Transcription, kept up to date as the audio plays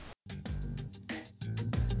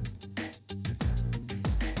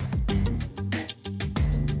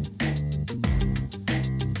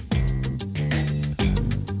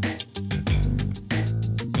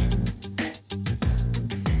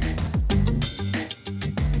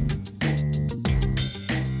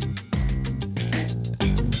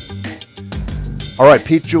All right,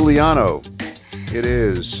 Pete Giuliano. It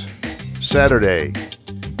is Saturday,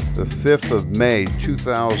 the 5th of May,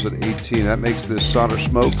 2018. That makes this Solder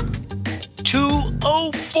Smoke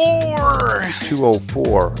 204.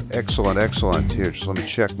 204. Excellent, excellent. Here, just let me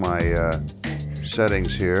check my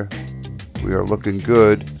settings here. We are looking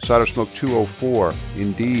good. Solder Smoke 204,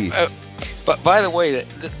 indeed. But by the way,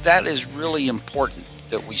 that is really important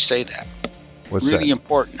that we say that. What's really that?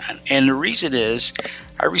 important. And the reason is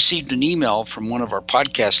I received an email from one of our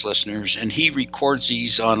podcast listeners, and he records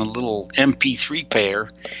these on a little MP3 player.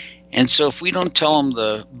 And so if we don't tell him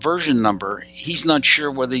the version number, he's not sure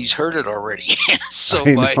whether he's heard it already. So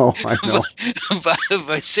I know.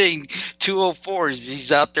 by saying 204,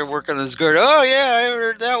 he's out there working on his guard. Oh, yeah, I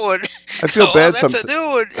heard that one. I feel bad that's a new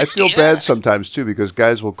one. I feel Yeah. bad sometimes, too, because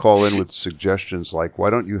guys will call in with suggestions like, why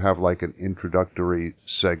don't you have like an introductory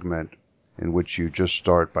segment in which you just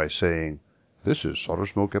start by saying, this is Solder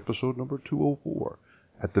Smoke episode number 204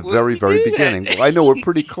 at the very beginning. Well, I know we're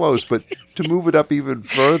pretty close, but to move it up even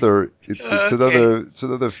further, it's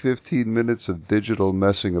another 15 minutes of digital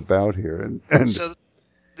messing about here. And so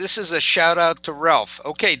this is a shout out to Ralph.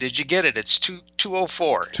 Okay, did you get it? It's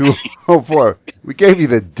 204. 204. We gave you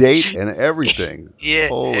the date and everything. Yeah.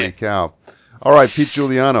 Holy cow. All right, Pete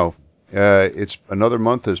Giuliano. It's another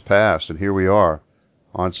month has passed, and here we are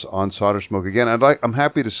on Solder Smoke again. I'm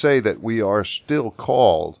happy to say that we are still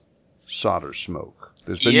called Solder Smoke.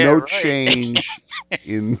 There's been no change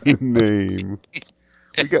in the name.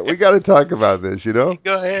 We got to talk about this, you know?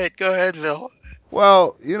 Go ahead, Phil.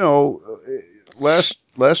 Well, you know,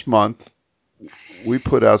 last month we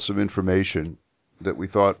put out some information that we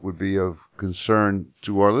thought would be of concern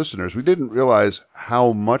to our listeners. We didn't realize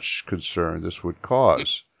how much concern this would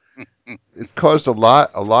cause. It caused a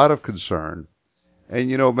lot of concern. And,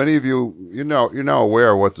 you know, many of you're now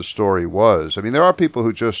aware of what the story was. I mean, there are people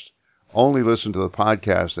who just only listen to the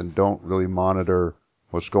podcast and don't really monitor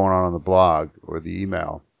what's going on the blog or the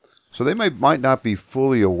email. So they might not be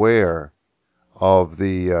fully aware of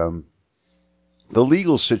the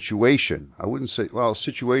legal situation. I wouldn't say,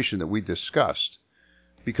 situation that we discussed,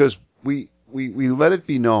 because we let it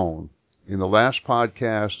be known in the last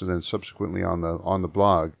podcast and then subsequently on the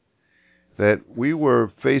blog that we were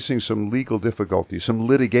facing some legal difficulties, some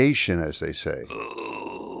litigation, as they say.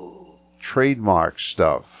 Trademark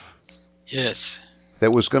stuff. Yes.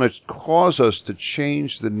 That was going to cause us to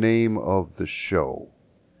change the name of the show.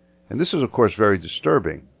 And this is, of course, very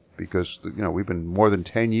disturbing because, you know, we've been more than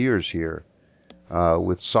 10 years here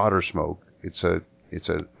with Solder Smoke. It's a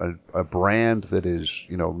brand that is,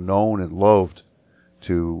 you know, known and loved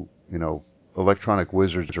to, you know, electronic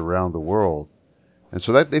wizards around the world. And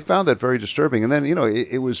so that they found that very disturbing. And then, you know,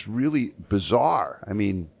 it was really bizarre. I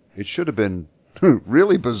mean, it should have been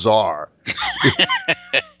really bizarre.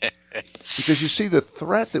 Because you see, the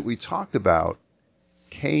threat that we talked about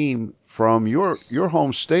came from your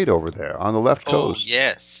home state over there on the left coast. Oh,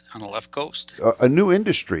 yes, on the left coast. A new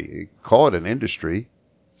industry. Call it an industry.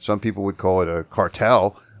 Some people would call it a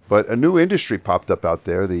cartel. But a new industry popped up out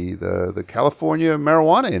there, the California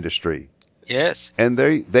marijuana industry. Yes. And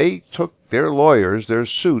they took their lawyers, their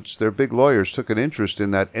suits, their big lawyers took an interest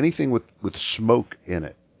in that anything with smoke in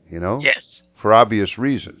it, you know? Yes. For obvious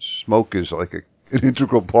reasons. Smoke is like an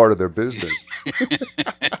integral part of their business.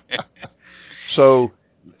 So,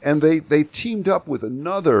 and they teamed up with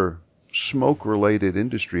another smoke-related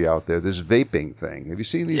industry out there, this vaping thing. Have you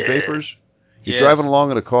seen these vapors? You're driving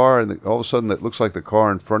along in a car, and all of a sudden it looks like the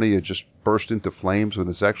car in front of you just burst into flames when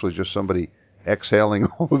it's actually just somebody exhaling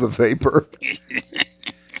all of the vapor.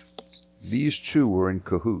 These two were in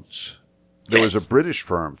cahoots. There was a British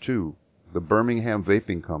firm, too. The Birmingham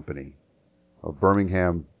Vaping Company of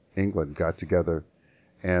Birmingham, England, got together,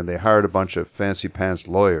 and they hired a bunch of fancy pants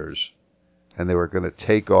lawyers, and they were going to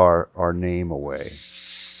take our name away.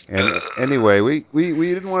 And anyway, we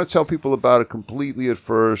didn't want to tell people about it completely at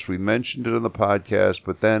first. We mentioned it on the podcast,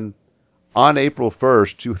 but then on April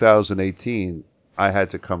 1st, 2018, I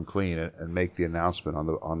had to come clean and make the announcement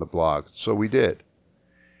on the blog. So we did.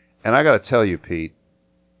 And I got to tell you, Pete,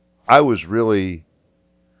 I was really,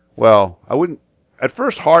 I wouldn't, at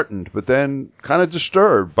first heartened, but then kind of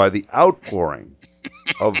disturbed by the outpouring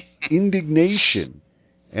of indignation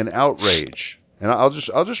and outrage. And I'll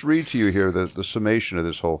just read to you here the summation of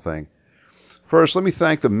this whole thing. First, let me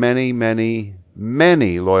thank the many, many,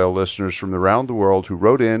 many loyal listeners from around the world who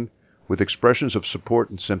wrote in with expressions of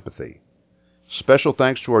support and sympathy. Special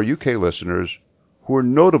thanks to our UK listeners who were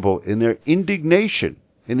notable in their indignation,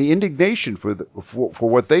 for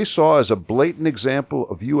what they saw as a blatant example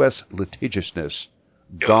of U.S. litigiousness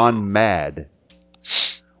gone mad.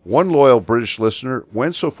 One loyal British listener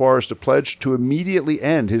went so far as to pledge to immediately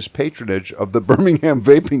end his patronage of the Birmingham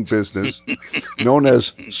vaping business known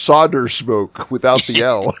as Solder Smoke without the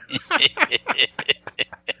L.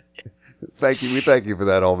 Thank you. We thank you for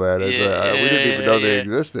that, old man. We didn't even know they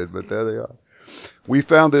existed, but there they are. We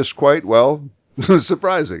found this quite, well,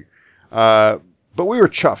 surprising. But we were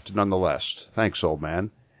chuffed nonetheless. Thanks, old man.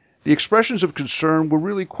 The expressions of concern were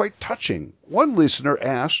really quite touching. One listener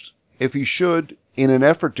asked if he should, in an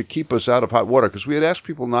effort to keep us out of hot water, because we had asked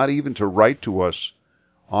people not even to write to us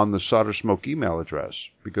on the Solder Smoke email address,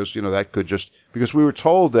 because, that could just, because we were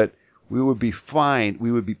told that we would be fined,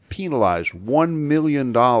 we would be penalized $1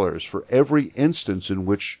 million for every instance in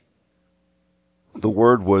which the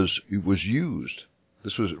word was used.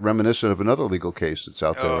 This was reminiscent of another legal case that's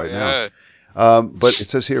out there now. But it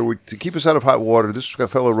says here, to keep us out of hot water, this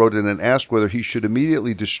fellow wrote in and asked whether he should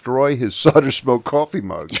immediately destroy his Solder Smoke coffee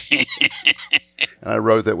mug. And I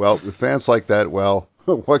wrote that, well, with fans like that, well,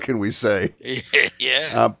 what can we say?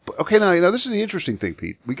 Yeah. Okay, now, this is the interesting thing,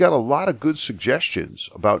 Pete. We got a lot of good suggestions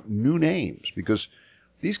about new names, because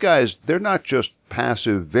these guys, they're not just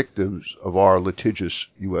passive victims of our litigious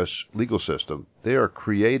U.S. legal system. They are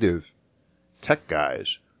creative tech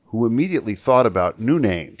guys who immediately thought about new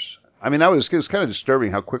names. I mean, it was kind of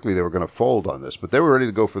disturbing how quickly they were going to fold on this, but they were ready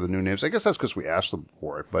to go for the new names. I guess that's because we asked them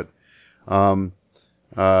for it, but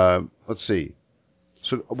let's see.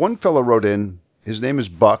 So one fellow wrote in, his name is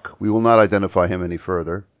Buck. We will not identify him any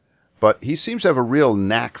further, but he seems to have a real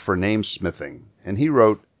knack for name smithing. And he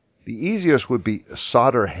wrote, the easiest would be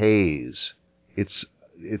Solder Haze. It's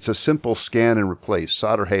a simple scan and replace.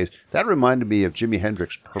 Solder Haze. That reminded me of Jimi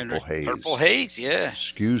Hendrix' Purple Haze. Purple Haze, yeah.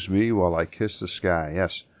 Excuse me while I kiss the sky.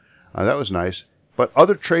 Yes, that was nice. But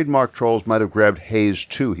other trademark trolls might have grabbed Haze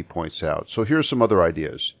too, he points out. So here are some other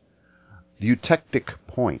ideas. The Eutectic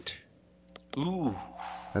Point. Ooh.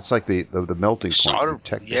 That's like the melting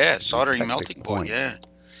point. Soldering melting point, yeah.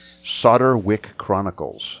 Solderwick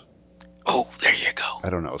Chronicles. Oh, there you go. I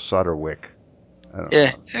don't know. Solderwick. I don't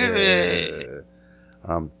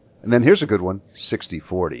know. And then here's a good one.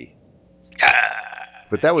 6040.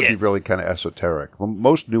 But that would be really kind of esoteric. Well,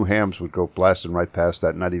 most new hams would go blasting right past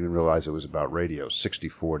that and not even realize it was about radio.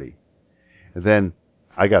 6040. And then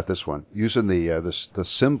I got this one. Using the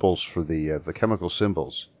symbols for the chemical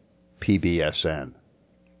symbols. PBSN.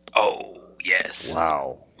 Oh, yes.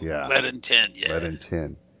 Wow. Yeah. Lead and tin, yeah. Lead and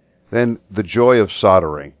tin. Then the joy of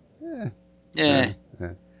soldering. Yeah.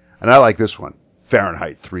 And I like this one.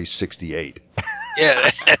 Fahrenheit 368.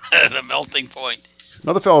 Yeah, the melting point.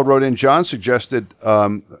 Another fellow wrote in, John suggested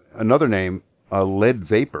another name, lead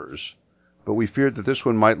vapors, but we feared that this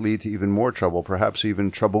one might lead to even more trouble, perhaps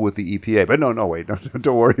even trouble with the EPA. But wait,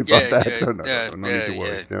 don't worry about that. No need to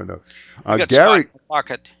worry. No. We got Gary, Scott in our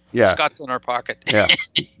pocket. Yeah. Scott's in our pocket. Yeah.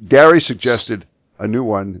 Gary suggested a new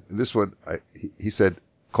one. This one, he said,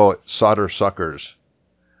 call it Solder Suckers.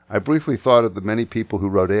 I briefly thought of the many people who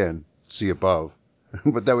wrote in, see above,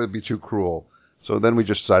 but that would be too cruel. So then we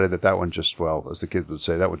just decided that one just, well, as the kids would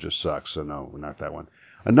say, that one just sucks. So no, not that one.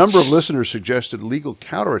 A number of listeners suggested legal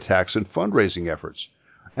counterattacks and fundraising efforts.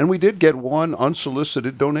 And we did get one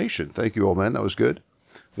unsolicited donation. Thank you, old man. That was good.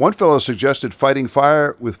 One fellow suggested fighting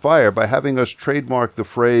fire with fire by having us trademark the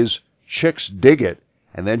phrase, chicks dig it,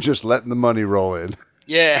 and then just letting the money roll in.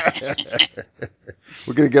 Yeah.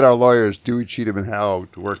 We're going to get our lawyers, Dewey, Cheatham, and Howe,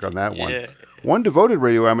 to work on that one. Yeah. One devoted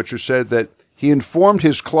radio amateur said that he informed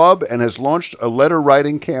his club and has launched a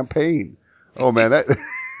letter-writing campaign. Oh, man, that...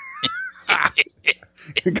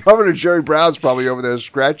 Governor Jerry Brown's probably over there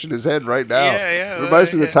scratching his head right now. Yeah. It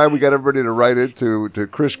reminds me of the time we got everybody to write into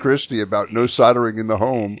Chris Christie about no soldering in the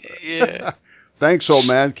home. Yeah. Thanks, old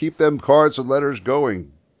man. Keep them cards and letters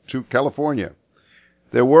going to California.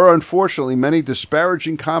 There were, unfortunately, many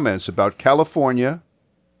disparaging comments about California,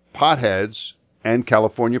 potheads, and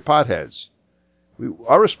California potheads.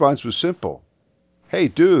 Our response was simple. Hey,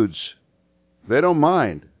 dudes, they don't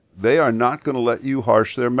mind. They are not going to let you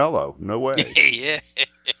harsh their mellow. No way. Yeah.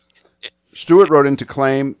 Stuart wrote in to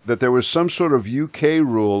claim that there was some sort of UK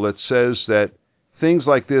rule that says that things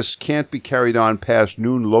like this can't be carried on past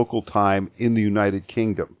noon local time in the United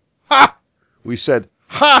Kingdom. Ha! We said,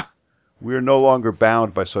 ha! We are no longer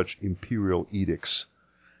bound by such imperial edicts.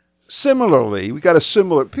 Similarly, we got a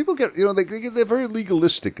similar... People get, they're very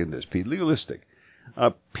legalistic in this, Pete. Legalistic.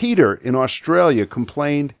 Peter in Australia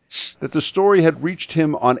complained that the story had reached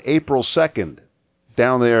him on April 2nd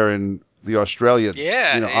down there in the Australia,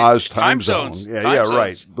 Oz time zone. Yeah,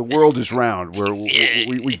 right. The world is round.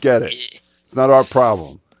 We get it. It's not our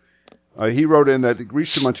problem. He wrote in that it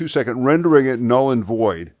reached him on 2/2, rendering it null and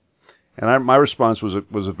void. And my response was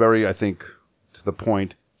a very, I think, to the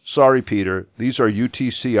point, Sorry, Peter. These are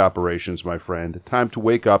UTC operations, my friend. Time to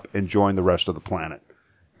wake up and join the rest of the planet.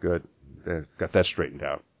 Good. Got that straightened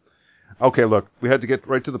out. Okay, look, we had to get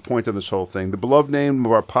right to the point on this whole thing. The beloved name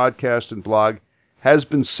of our podcast and blog has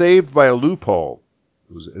been saved by a loophole.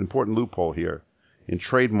 It was an important loophole here in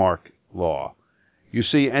trademark law. You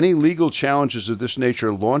see, any legal challenges of this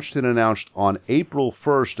nature launched and announced on April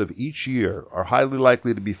 1st of each year are highly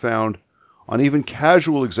likely to be found on even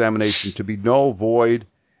casual examination to be null, void,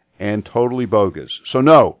 and totally bogus. So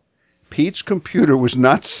no, Pete's computer was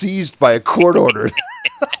not seized by a court order.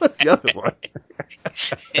 That's the other one.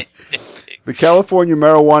 The California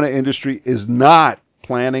marijuana industry is not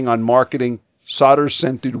planning on marketing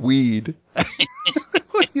solder-scented weed.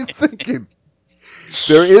 What are you thinking?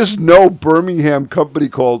 There is no Birmingham company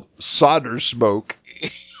called Solder Smoke.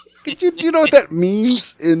 Do you know what that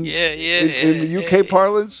means in the UK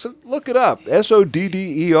parlance? Look it up.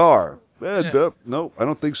 SODDER. No, I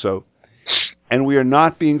don't think so. And we are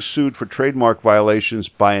not being sued for trademark violations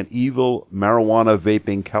by an evil marijuana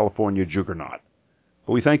vaping California juggernaut.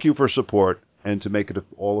 But we thank you for support, and to make it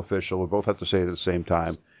all official, we both have to say it at the same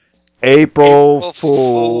time. April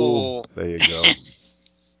Fool. There you go.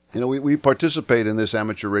 You know, we participate in this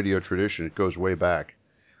amateur radio tradition. It goes way back.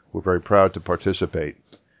 We're very proud to participate.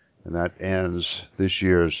 And that ends this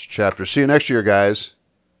year's chapter. See you next year, guys.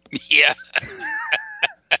 Yeah.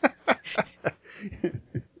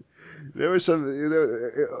 There was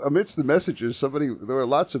amidst the messages, there were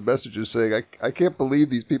lots of messages saying, I can't believe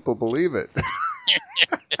these people believe it.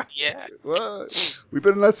 Yeah. Well, we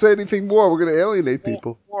better not say anything more. We're going to alienate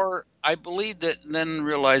people. Or I believed it and then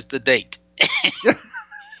realized the date.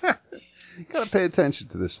 You got to pay attention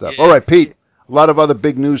to this stuff. All right, Pete, a lot of other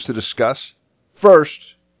big news to discuss.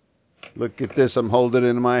 First, look at this. I'm holding it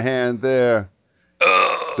in my hand there.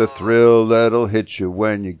 The thrill that'll hit you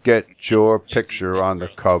when you get your picture on the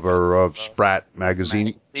cover of Sprat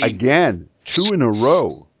magazine. Again, 2 in a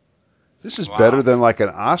row. This is better than like an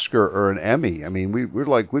Oscar or an Emmy. I mean,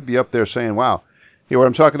 we'd be up there saying, wow. Here, what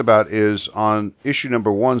I'm talking about is on issue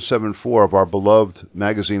number 174 of our beloved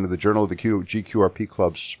magazine of the Journal of the GQRP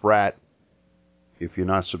Club, Sprat. If you're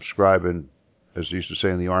not subscribing, as they used to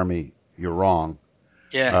say in the Army, you're wrong.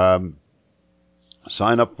 Yeah.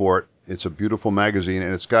 Sign up for it. It's a beautiful magazine,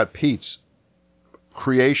 and it's got Pete's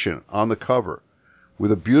creation on the cover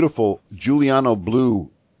with a beautiful Giuliano blue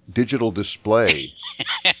digital display.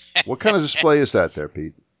 What kind of display is that there,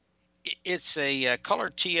 Pete? It's a color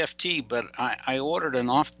TFT, but I ordered an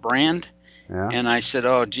off-brand, Yeah. and I said,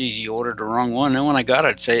 "Oh, geez, you ordered the wrong one." And when I got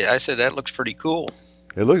it, I said that looks pretty cool.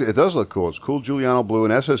 It does look cool. It's cool Giuliano blue,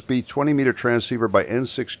 an SSB 20-meter transceiver by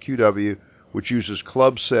N6QW, which uses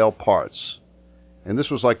club sale parts. And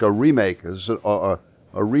this was like a remake, a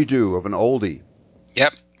redo of an oldie.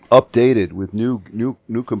 Yep. Updated with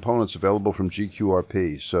new components available from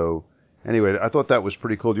GQRP. So anyway, I thought that was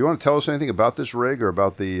pretty cool. Do you want to tell us anything about this rig or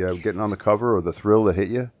about the getting on the cover or the thrill that hit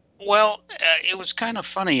you? Well, it was kind of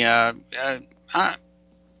funny.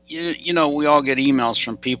 You know, we all get emails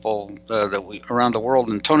from people around the world,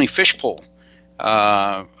 and Tony Fishpool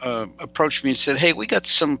approached me and said, "Hey, we got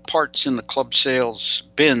some parts in the club sales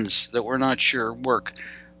bins that we're not sure work.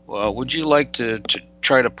 Would you like to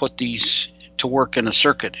try to put these to work in a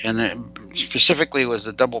circuit?" And specifically, it was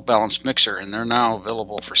the double balance mixer, and they're now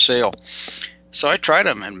available for sale. So I tried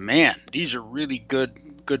them, and man, these are really good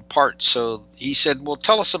parts. So he said, "Well,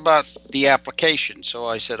 tell us about the application." So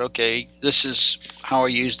I said, "Okay, this is how I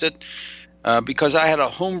used it." Because I had a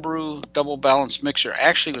homebrew double balance mixer.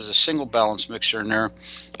 Actually, it was a single balance mixer in there,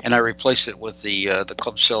 and I replaced it with the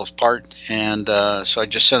club sales part. And so I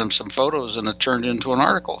just sent him some photos, and it turned into an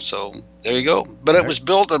article. So there you go. But it was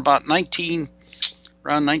built about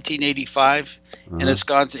around 1985, and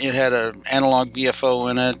it had an analog VFO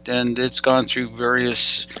in it, and it's gone through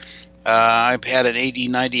various. I've had an 80,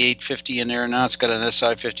 98, 50 in there. Now it's got an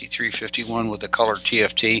SI 5351 with a color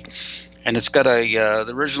TFT. And it's got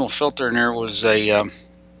the original filter in there was a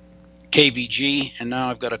KVG, and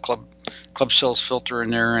now I've got a Club Cells filter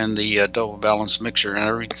in there and the double balance mixer. And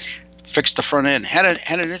I fixed the front end. Had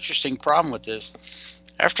an interesting problem with this.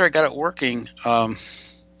 After I got it working,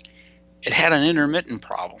 it had an intermittent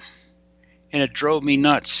problem, and it drove me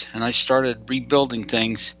nuts. And I started rebuilding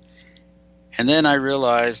things, and then I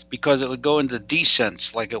realized because it would go into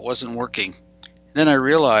descents like it wasn't working. Then I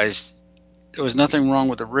realized there was nothing wrong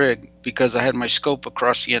with the rig because I had my scope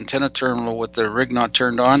across the antenna terminal with the rig not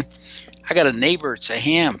turned on. I got a neighbor, it's a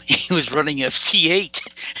ham. He was running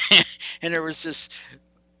FT8, and there was this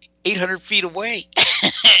 800 feet away,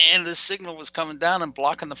 and the signal was coming down and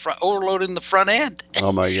blocking the front, overloading the front end.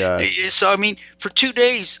 Oh my gosh. So I mean, for 2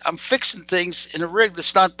 days, I'm fixing things in a rig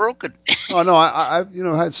that's not broken. Oh no, I've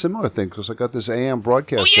had similar things because I got this AM Oh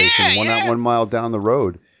broadcast station yeah, yeah, 1 mile down the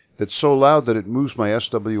road that's so loud that it moves my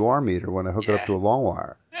SWR meter when I hook it up yeah, to a long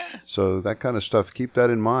wire. yeah. So that kind of stuff, keep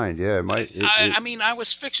that in mind. Yeah, it might I mean, I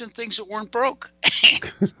was fixing things that weren't broke.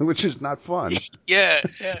 which is not fun. Yeah,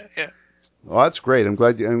 yeah, yeah. Well, that's great. I'm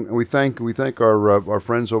glad, and we thank our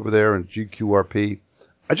friends over there in GQRP.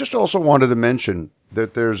 I just also wanted to mention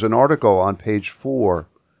that there's an article on page 4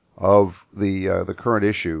 of the current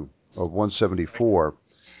issue of 174.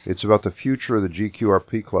 It's about the future of the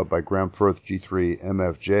GQRP Club by Graham Firth, G3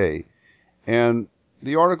 MFJ, and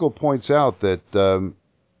the article points out that the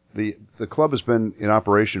club has been in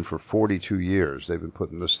operation for 42 years. They've been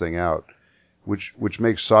putting this thing out, which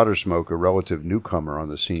makes Solder Smoke a relative newcomer on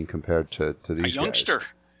the scene compared to A these guys. youngster.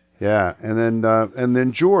 Yeah, and then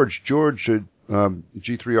George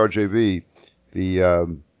G3RJV,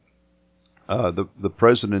 the the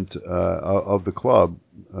president of the club,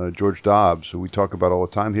 George Dobbs, who we talk about all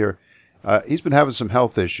the time here. He's been having some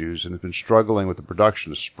health issues and has been struggling with the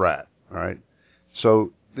production of Sprat. All right,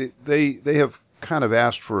 so they have kind of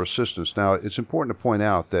asked for assistance. Now, it's important to point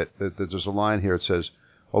out that there's a line here that says,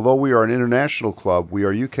 although we are an international club, we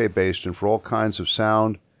are UK based, and for all kinds of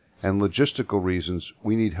sound and logistical reasons,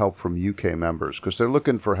 we need help from UK members because they're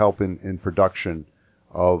looking for help in production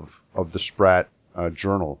of the Sprat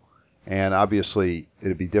journal. And obviously,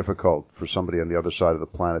 it'd be difficult for somebody on the other side of the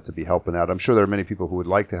planet to be helping out. I'm sure there are many people who would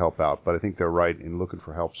like to help out, but I think they're right in looking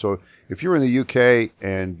for help. So if you're in the UK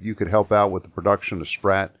and you could help out with the production of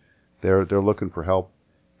Sprat, they're looking for help.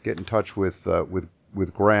 Get in touch with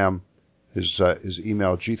Graham. His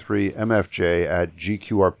email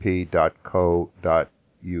g3mfj@gqrp.co.uk.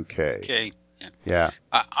 Okay. Yeah. Yeah,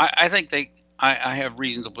 I think I have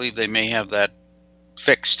reason to believe they may have that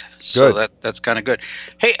fixed. So good. that's kind of good.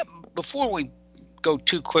 Hey, before we go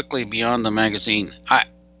too quickly beyond the magazine, I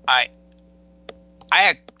I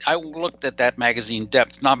I looked at that magazine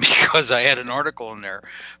depth not because I had an article in there,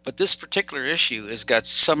 but this particular issue has got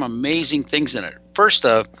some amazing things in it. First,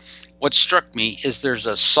 what struck me is there's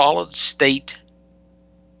a solid state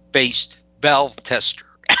based valve tester.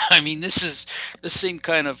 I mean, this seemed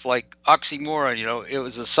kind of like oxymoron. It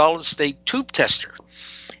was a solid state tube tester,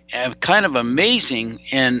 and kind of amazing.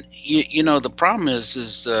 And the problem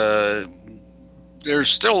is there's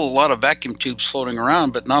still a lot of vacuum tubes floating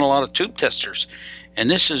around, but not a lot of tube testers. And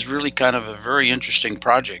this is really kind of a very interesting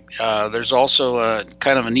project. There's also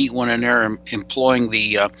kind of a neat one in there employing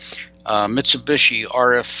the Mitsubishi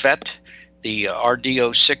RF FET, the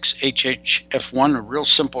RD06HHF1, a real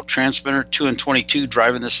simple transmitter, 2 and 22,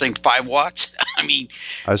 driving this thing 5 watts. I mean,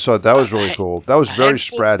 I saw it. That was really a, cool. That was a very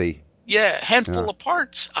handful. spratty. Yeah, Yeah. a handful of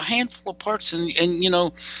parts, and you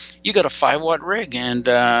got a 5 watt rig, and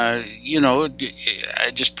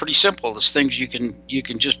just pretty simple. There's things you can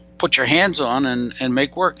just put your hands on and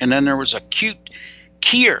make work. And then there was a cute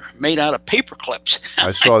keyer made out of paper clips. I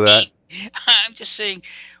I saw that. mean, I'm just saying,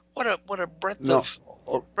 what a breadth No. of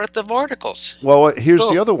articles. Well, here's the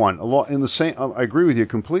Cool. other one. In the same, I agree with you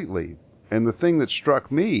completely. And the thing that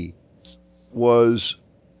struck me was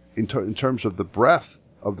in terms of the breadth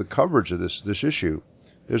of the coverage of this issue.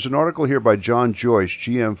 There's an article here by John Joyce,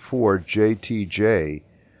 GM4JTJ,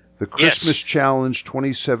 the Christmas Yes, Challenge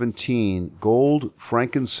 2017, Gold,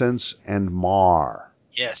 Frankincense, and Mar.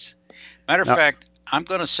 yes. Matter of Now, fact, I'm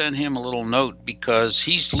going to send him a little note because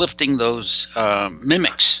he's lifting those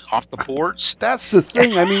mimics off the boards. that's the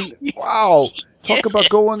thing. I mean, wow. Yeah, Talk about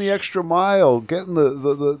going the extra mile, getting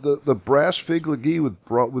the brass fig lagee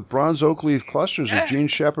with bronze oak leaf clusters, as yeah, Gene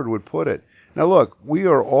Shepard would put it. Now, look, we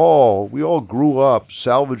all grew up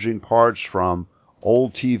salvaging parts from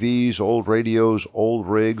old TVs, old radios, old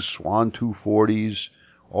rigs, Swan 240s,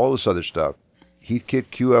 all this other stuff. Heathkit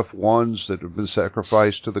QF1s that have been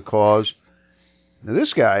sacrificed to the cause. Now,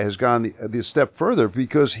 this guy has gone the step further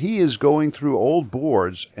because he is going through old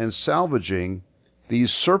boards and salvaging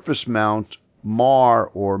these surface mount MAR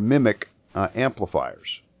or mimic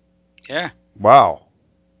amplifiers. yeah. Wow,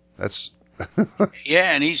 that's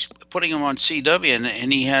Yeah, and he's putting them on CW, and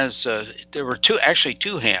he has. There were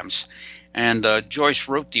two hams, and Joyce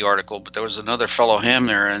wrote the article, but there was another fellow ham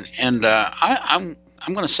there, and I'm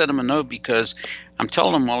going to send him a note because I'm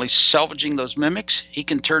telling him while he's salvaging those mimics, he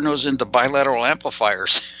can turn those into bilateral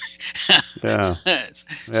amplifiers. yeah, So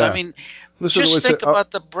I yeah. mean, Listen, just it's think about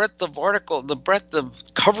the breadth of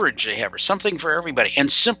coverage they have, or something for everybody,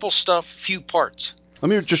 and simple stuff, few parts. let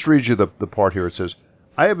me just read you the part here. It says,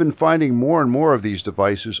 I have been finding more and more of these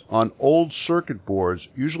devices on old circuit boards,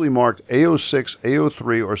 usually marked A06,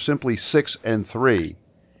 A03, or simply 6 and 3,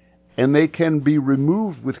 and they can be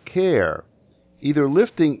removed with care, either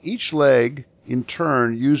lifting each leg in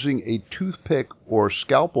turn using a toothpick or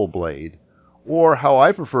scalpel blade, or how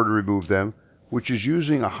I prefer to remove them, which is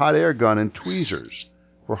using a hot air gun and tweezers.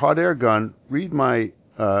 For hot air gun, read my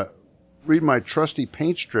trusty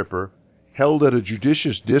paint stripper held at a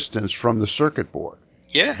judicious distance from the circuit board.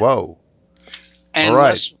 Yeah. Whoa. And All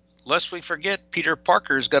right. lest we forget, Peter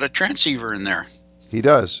Parker's got a transceiver in there. He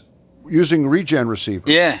does. Using regen receiver.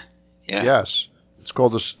 Yeah. Yes. It's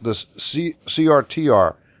called the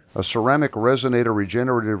CRTR, a ceramic resonator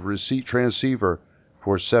regenerative transceiver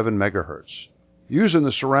for 7 megahertz. Using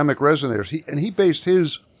the ceramic resonators, he based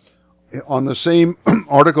his on the same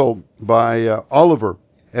article by Oliver,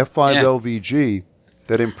 F5LVG,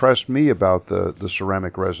 that impressed me about the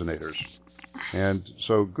ceramic resonators. And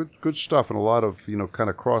so good stuff, and a lot of kind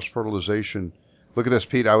of cross fertilization. Look at this,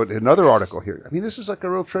 Pete. Another article here. I mean, this is like a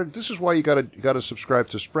real trend. This is why you gotta subscribe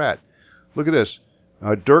to Sprat. Look at this.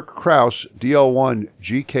 Dirk Kraus, DL1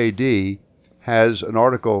 GKD, has an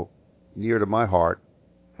article near to my heart.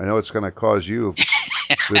 I know it's going to cause you a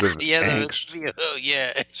bit of angst.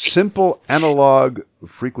 Yeah. Simple analog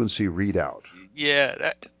frequency readout. Yeah.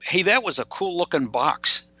 That was a cool looking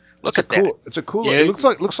box. Look at that. It's a cool. Yeah. It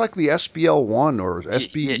looks like the SBL1 or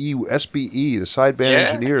SBE, the sideband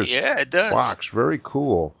engineers. Yeah, it does. Box, very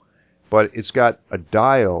cool. But it's got a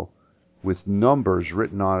dial with numbers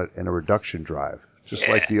written on it and a reduction drive. Just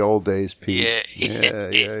like the old days, Pete.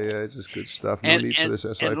 Yeah. Just good stuff. No need for this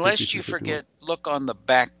SI. And lest you forget, look on the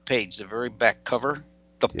back page, the very back cover,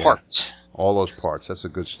 the parts. All those parts. That's the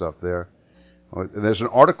good stuff there. And there's an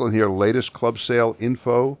article in here, latest club sale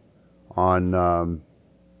info on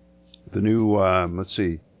the new, let's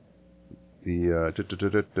see, the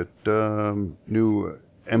new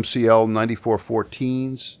MCL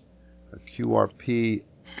 9414s, a QRP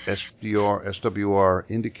SWR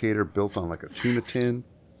indicator built on like a tuna tin.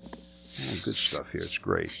 Oh, good stuff here. It's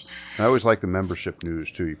great. I always like the membership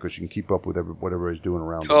news too, because you can keep up with what everybody's doing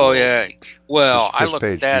around the world. Oh yeah. Well, I look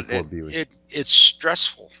at that. It's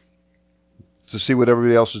stressful to see what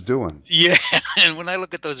everybody else is doing. Yeah, and when I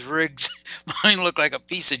look at those rigs, mine look like a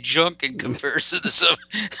piece of junk in comparison to some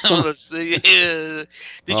of those things.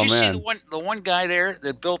 Did you see the one guy there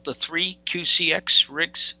that built the 3 QCX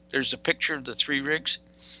rigs? There's a picture of the 3 rigs.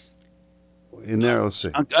 In there, let's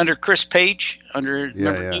see. Under Chris Page, under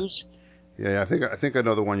Member News. Yeah, I think I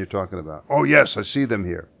know the one you're talking about. Oh yes, I see them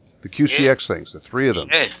here. The QCX things, the 3 of them.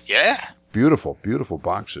 Yeah. Beautiful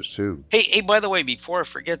boxes too. Hey, by the way, before I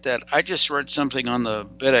forget that, I just read something on the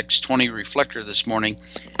BitX20 reflector this morning.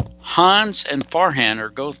 Hans and Farhan are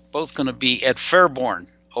both going to be at Fairborn,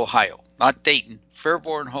 Ohio, not Dayton.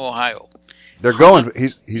 Fairborn, Ohio. They're going.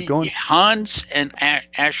 He's going. Hans and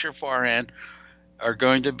Asher Farhan are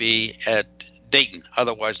going to be at Dayton,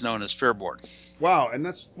 otherwise known as Fairborn. Wow, and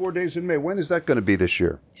that's 4 days in May. When is that going to be this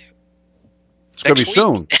year? It's going to be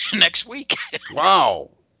soon. Next week. Wow.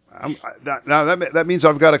 Now that means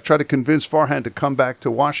I've got to try to convince Farhan to come back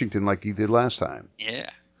to Washington like he did last time. Yeah.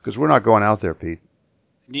 Because we're not going out there, Pete.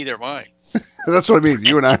 Neither am I. That's what I mean.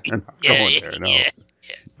 You and I are not going there.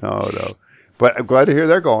 No. No. But I'm glad to hear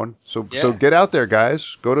they're going. So get out there,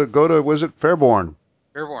 guys. Go to was it Fairborn?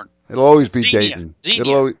 Fairborn. It'll always be Dayton.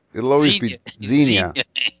 It'll always be Xenia.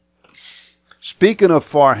 Speaking of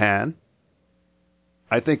Farhan,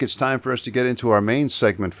 I think it's time for us to get into our main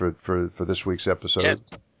segment for this week's episode.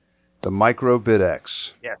 Yes. The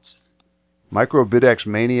MicroBitX. Yes. MicroBitX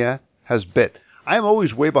mania has bit. I am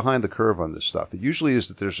always way behind the curve on this stuff. It usually is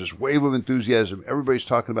that there's this wave of enthusiasm. Everybody's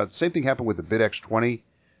talking about it. The same thing happened with the BitX20.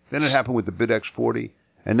 Then it happened with the BitX40.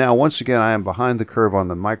 And now, once again, I am behind the curve on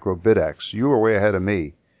the MicroBitX. You are way ahead of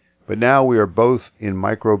me. But now we are both in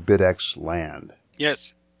MicroBitX land.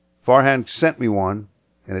 Yes. Farhan sent me one,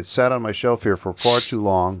 and it sat on my shelf here for far too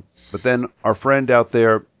long. But then our friend out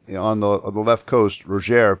there on the left coast,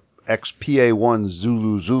 Roger, XPA1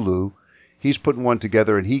 Zulu, he's putting one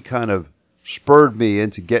together, and he kind of spurred me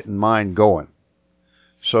into getting mine going.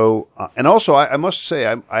 So, and also I must say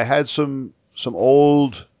I had some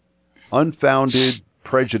old unfounded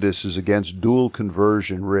prejudices against dual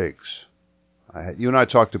conversion rigs. You and I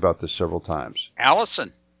talked about this several times.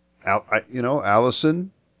 Allison.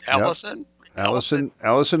 Allison. Allison. Yep.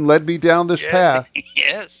 Allison led me down this path.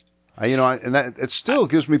 Yes. And that it still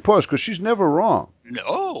gives me pause because she's never wrong.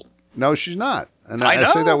 No, she's not. And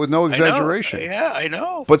I say that with no exaggeration. I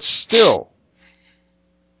know. But still,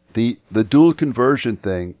 the dual conversion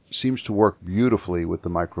thing seems to work beautifully with the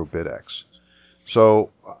MicroBitX. So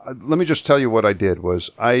let me just tell you what I did was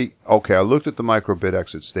I looked at the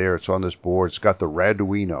MicroBitX. It's there. It's on this board. It's got the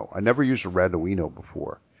Raduino. I never used a Raduino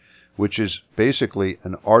before, which is basically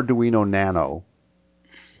an Arduino Nano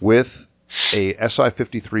with a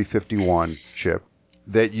SI5351 chip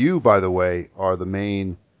that you, by the way, are the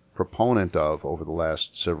main proponent of over the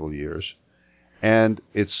last several years. And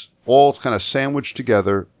it's all kind of sandwiched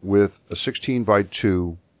together with a 16 by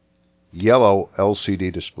 2 yellow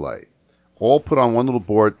LCD display. All put on one little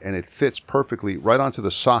board, and it fits perfectly right onto the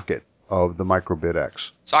socket of the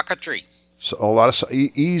MicroBitX. Socketry. So a lot of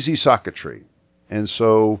easy socketry. And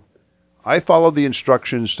so I followed the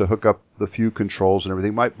instructions to hook up the few controls and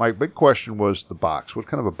everything. My big question was the box. What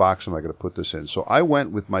kind of a box am I going to put this in? So I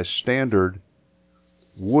went with my standard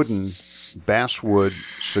wooden basswood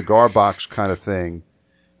cigar box kind of thing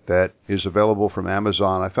that is available from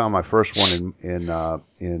Amazon. I found my first one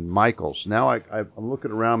in Michael's. Now I'm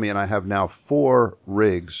looking around me, and I have now 4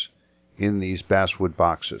 rigs in these basswood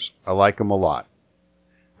boxes. I like them a lot.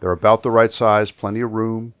 They're about the right size, plenty of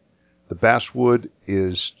room. The basswood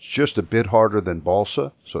is just a bit harder than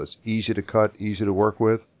balsa, so it's easy to cut, easy to work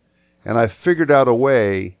with. And I figured out a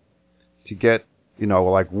way to get,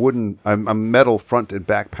 like wooden, metal front and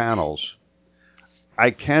back panels. I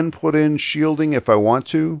can put in shielding if I want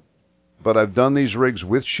to, but I've done these rigs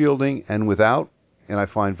with shielding and without, and I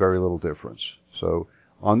find very little difference. So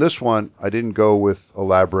on this one, I didn't go with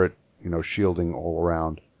elaborate, shielding all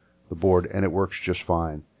around the board, and it works just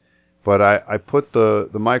fine. But I put the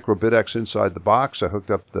MicroBitX inside the box. I hooked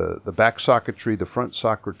up the back socketry, the front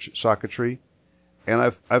socketry,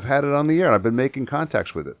 and I've had it on the air, and I've been making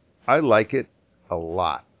contacts with it. I like it a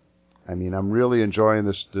lot. I mean, I'm really enjoying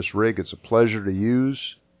this rig. It's a pleasure to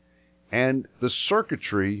use. And the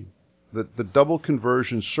circuitry, the double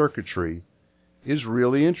conversion circuitry, is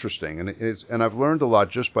really interesting. And I've learned a lot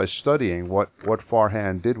just by studying what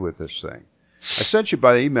Farhan did with this thing. I sent you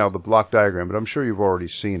by email the block diagram, but I'm sure you've already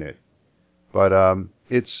seen it. But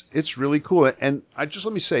it's really cool. And let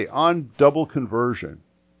me say, on double conversion,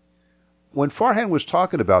 when Farhan was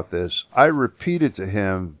talking about this, I repeated to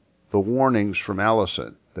him the warnings from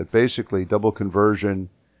Allison that basically double conversion,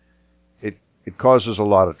 it causes a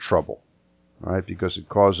lot of trouble, right? Because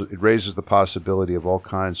it raises the possibility of all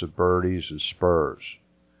kinds of birdies and spurs.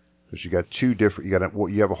 Because you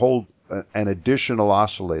have an additional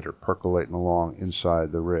oscillator percolating along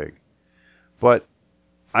inside the rig. But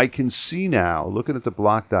I can see now, looking at the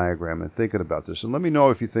block diagram and thinking about this, and let me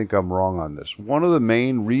know if you think I'm wrong on this. One of the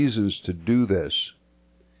main reasons to do this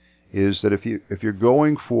is that if you're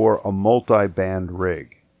going for a multi-band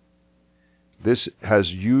rig, this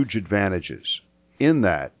has huge advantages in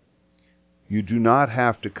that you do not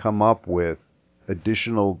have to come up with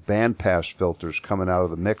additional bandpass filters coming out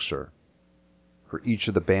of the mixer for each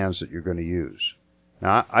of the bands that you're going to use.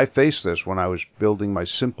 Now, I faced this when I was building my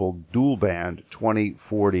simple dual-band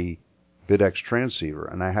 2040 BitX transceiver,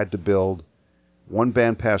 and I had to build one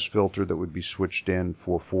bandpass filter that would be switched in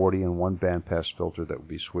for 40 and one bandpass filter that would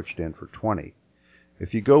be switched in for 20.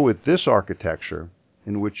 If you go with this architecture,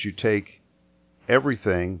 in which you take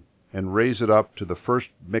everything and raise it up to the first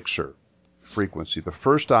mixer frequency, the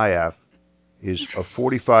first IF is a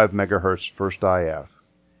 45 megahertz first IF,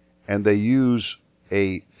 and they use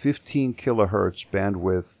a 15 kilohertz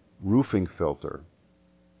bandwidth roofing filter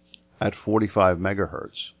at 45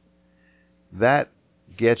 megahertz. That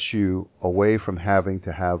gets you away from having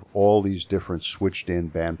to have all these different switched-in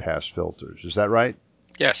bandpass filters. Is that right?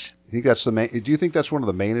 Yes. Do you think that's one of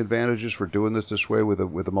the main advantages for doing this way with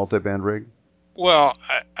a multi-band rig? Well,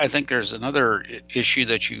 I think there's another issue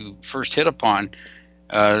that you first hit upon.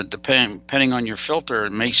 Depending on your filter,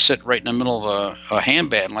 it may sit right in the middle of a ham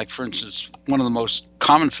band. Like, for instance, one of the most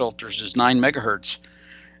common filters is 9 megahertz.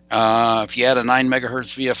 If you add a 9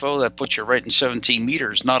 megahertz VFO, that puts you right in 17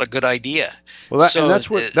 meters. Not a good idea. Well, that's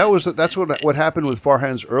what happened with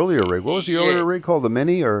Farhan's earlier rig. What was the earlier rig called? The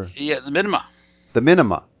Mini or the Minima? The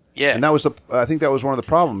Minima. Yeah, and I think that was one of the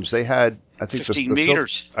problems. They had, I think, 15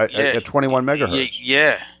 meters at 21 megahertz.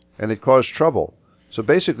 Yeah, and it caused trouble. So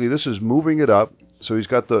basically, this is moving it up. So he's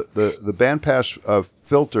got the bandpass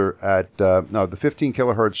filter at the 15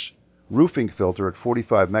 kilohertz roofing filter at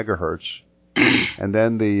 45 megahertz, and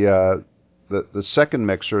then the second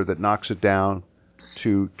mixer that knocks it down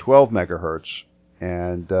to 12 megahertz,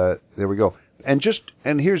 and there we go. And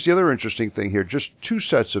here's the other interesting thing here: just 2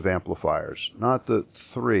 sets of amplifiers, not the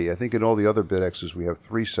 3. I think in all the other BitXs we have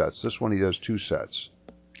 3 sets. This one he does 2 sets.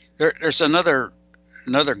 There's another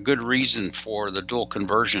good reason for the dual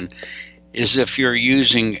conversion is if you're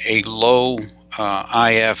using a low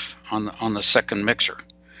IF on the second mixer.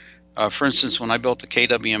 For instance, when I built the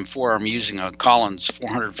KWM4, I'm using a Collins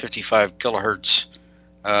 455 kilohertz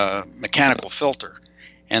mechanical filter,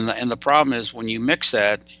 and the problem is when you mix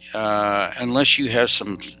that, unless you have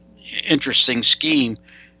some interesting scheme,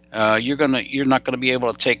 you're not gonna be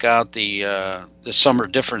able to take out the summer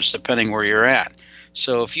difference depending where you're at.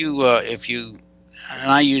 So if you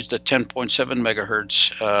and I used a 10.7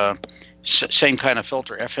 megahertz same kind of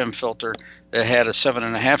filter, FM filter, that had a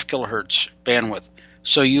 7.5 kilohertz bandwidth.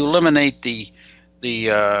 So you eliminate the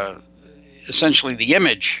essentially the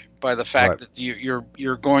image by the Right. fact that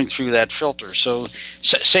you're going through that filter. So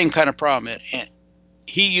same kind of problem.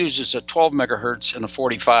 He uses a 12 megahertz and a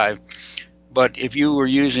 45, but if you were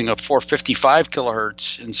using a 455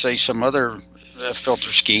 kilohertz and say some other filter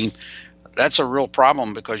scheme, that's a real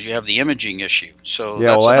problem because you have the imaging issue. So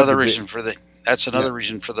Yeah. Well, that's I have another the reason for that's yeah. another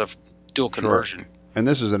reason for the dual Sure. conversion. And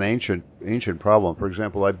this is an ancient problem. For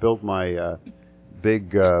example, I built my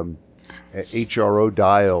big HRO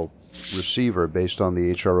dial receiver based on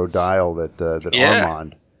the HRO dial that Yeah.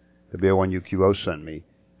 Armand, the BO1UQO, sent me.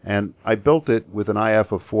 And I built it with an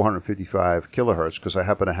IF of 455 kilohertz because I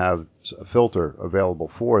happen to have a filter available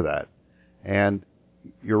for that. And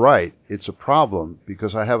you're right, it's a problem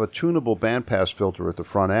because I have a tunable bandpass filter at the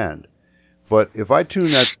front end. But if I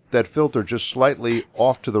tune that filter just slightly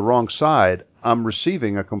off to the wrong side, I'm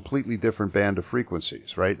receiving a completely different band of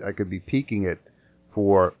frequencies, right? I could be peaking it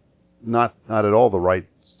for not at all the right.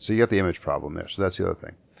 So you got the image problem there. So that's the other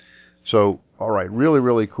thing. So, all right, really,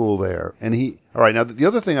 really cool there. And all right, now the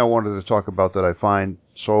other thing I wanted to talk about that I find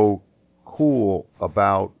so cool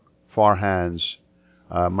about Farhan's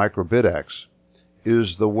MicroBitX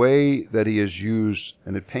is the way that he has used,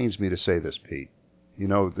 and it pains me to say this, Pete. You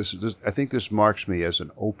know, I think this marks me as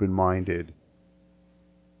an open-minded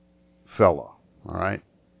fella, all right?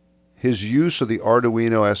 His use of the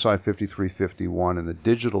Arduino SI5351 and the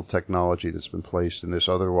digital technology that's been placed in this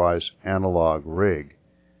otherwise analog rig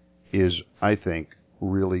is, I think,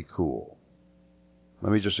 really cool.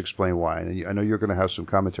 Let me just explain why. And I know you're going to have some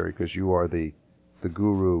commentary because you are the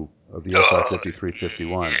guru of the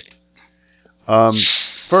SI5351.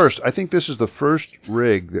 First, I think this is the first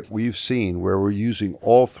rig that we've seen where we're using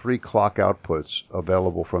all three clock outputs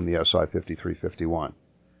available from the SI5351.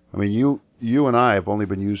 I mean, you and I have only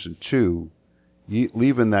been using two,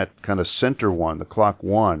 leaving that kind of center one, the clock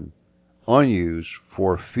one, unused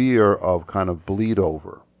for fear of kind of bleed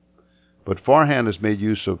over. But Farhan has made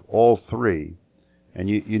use of all three, and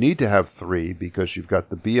you need to have three because you've got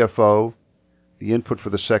the BFO, the input for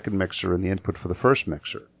the second mixer, and the input for the first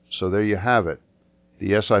mixer. So there you have it.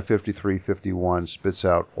 The SI5351 spits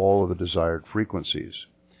out all of the desired frequencies.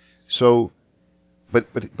 So,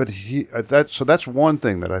 so that's one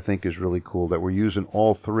thing that I think is really cool, that we're using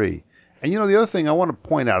all three. And you know, the other thing I want to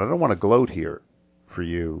point out, I don't want to gloat here for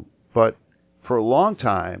you, but for a long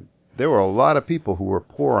time, there were a lot of people who were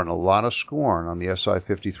pouring a lot of scorn on the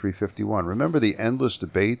SI5351. Remember the endless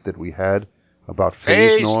debate that we had about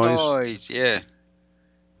phase noise? Yeah.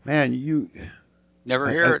 Man, Never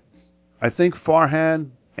I, hear I, it. I think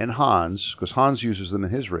Farhan and Hans, because Hans uses them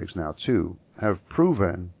in his rigs now too, have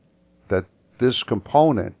proven that this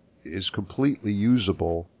component is completely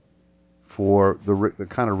usable for the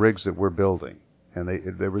kind of rigs that we're building. And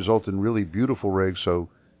they result in really beautiful rigs. So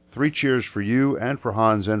 3 cheers for you and for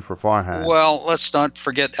Hans and for Farhan. Well, let's not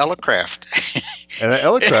forget Elecraft. And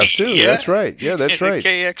Elecraft too. Yeah. That's right. Yeah, that's The right.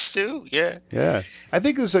 KX2. Yeah. Yeah. I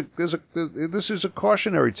think this is a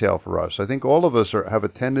cautionary tale for us. I think all of us have a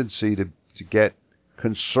tendency to get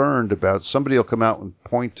concerned about somebody will come out and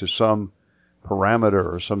point to some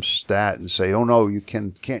parameter or some stat and say, "Oh no, you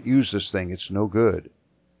can't use this thing. It's no good."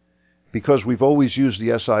 Because we've always used the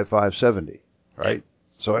SI570, right? Yep.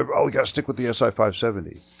 So we got to stick with the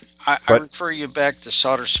SI570. I But refer you back to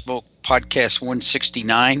Solder Smoke podcast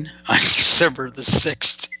 169 on December the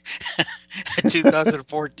 6th,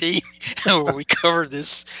 2014, where we covered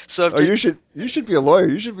this oh, subject. you should be a lawyer.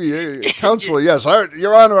 You should be a counselor. Yes,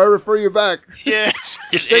 Your Honor, I refer you back. Yes.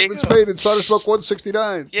 The statements made in Solder Smoke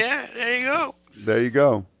 169. Yeah, there you go. There you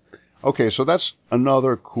go. Okay, so that's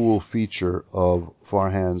another cool feature of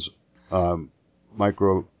Farhan's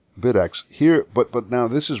Micro BitX here. But now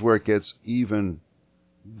this is where it gets even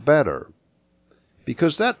better,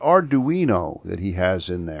 because that Arduino that he has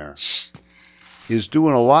in there is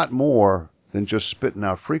doing a lot more than just spitting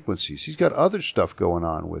out frequencies. He's got other stuff going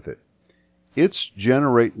on with it. It's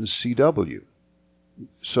generating CW.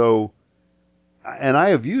 So, and I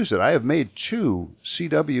have used it. I have made 2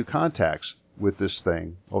 CW contacts with this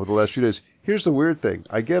thing over the last few days. Here's the weird thing.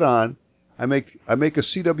 I get on, I make a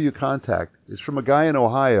CW contact. It's from a guy in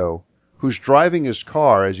Ohio who's driving his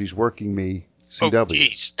car as he's working me CW. Oh,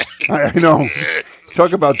 geez. I know.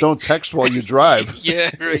 Talk about don't text while you drive. Yeah,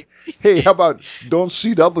 right. Hey, how about don't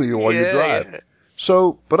CW while you Yeah, drive? yeah.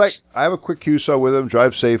 So, but I have a quick QSO with him,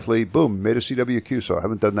 drive safely, boom, made a CW QSO. I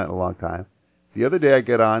haven't done that in a long time. The other day I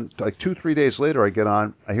get on, like 2, 3 days later I get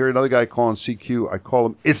on, I hear another guy calling CQ, I call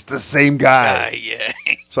him, it's the same guy. Yeah.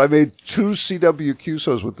 So I made 2 CW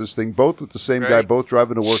QSOs with this thing, both with the same guy, Right. both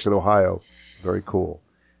driving to work in Ohio. Very cool.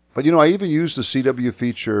 But I even used the CW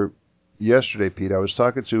feature yesterday, Pete. I was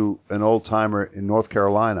talking to an old timer in North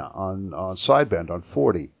Carolina on sideband on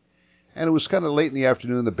 40. And it was kind of late in the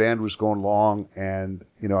afternoon. The band was going long, and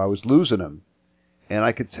I was losing him, and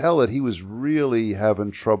I could tell that he was really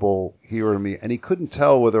having trouble hearing me, and he couldn't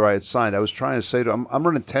tell whether I had signed. I was trying to say to him, I'm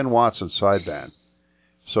running 10 watts on sideband,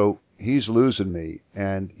 so he's losing me,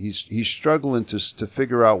 and he's struggling to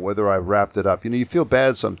figure out whether I wrapped it up. You feel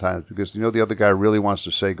bad sometimes because the other guy really wants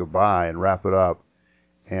to say goodbye and wrap it up,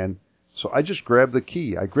 and so I just grabbed the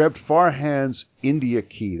key. I grabbed Farhan's India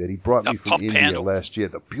key that he brought A me from pump India handle. last year,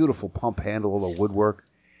 the beautiful pump handle of the woodwork.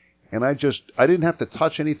 And I didn't have to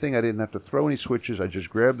touch anything. I didn't have to throw any switches. I just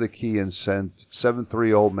grabbed the key and sent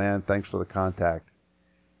 7-3 old man, thanks for the contact.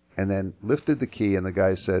 And then lifted the key, and the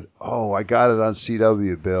guy said, oh, I got it on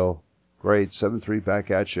CW, Bill. Great, 7-3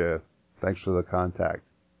 back at you. Thanks for the contact.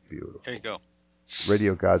 Beautiful. There you go.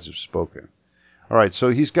 Radio gods have spoken. All right,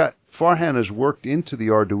 so Farhan has worked into the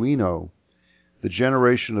Arduino the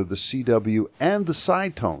generation of the CW and the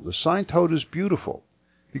side tone. The side tone is beautiful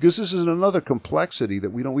because this is another complexity that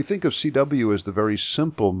we think of CW as the very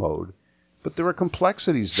simple mode, but there are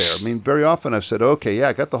complexities there. I mean, very often I've said, okay, yeah,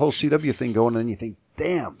 I got the whole CW thing going, and then you think,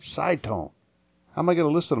 damn, side tone. How am I going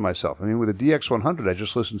to listen to myself? I mean, with the DX100, I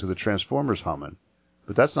just listened to the transformers humming,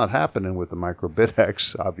 but that's not happening with the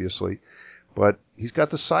MicroBitX, obviously. But he's got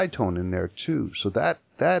the side tone in there too, so that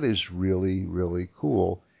is really, really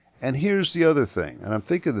cool. And here's the other thing, and I'm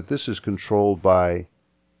thinking that this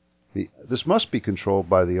must be controlled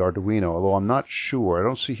by the Arduino, although I'm not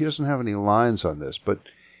sure. He doesn't have any lines on this, but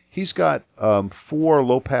he's got 4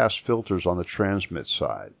 low-pass filters on the transmit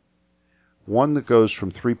side. One that goes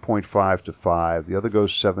from 3.5 to 5, the other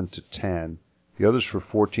goes 7 to 10, the other's for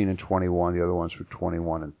 14 and 21, the other one's for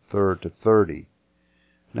 21 and 30.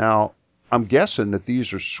 Now, I'm guessing that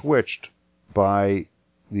these are switched by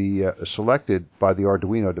selected by the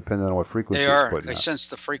Arduino, depending on what frequency They it's are. putting They out. sense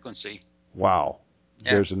the frequency. Wow,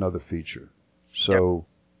 Yeah. there's another feature. Yep. So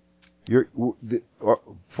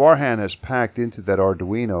Farhan has packed into that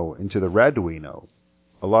Arduino, into the Raduino,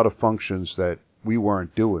 a lot of functions that we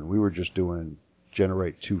weren't doing. We were just doing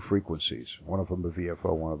generate 2 frequencies, one of them a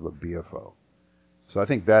VFO, one of them a BFO. So I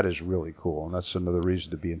think that is really cool, and that's another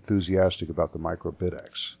reason to be enthusiastic about the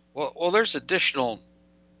MicroBitX. Well, there's additional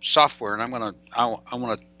software, and I want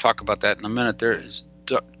to talk about that in a minute. There is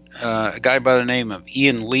a guy by the name of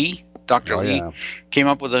Ian Lee, Dr. Oh, Lee, yeah. came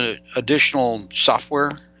up with an additional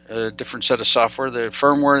software, a different set of software, the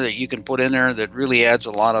firmware that you can put in there that really adds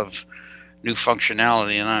a lot of new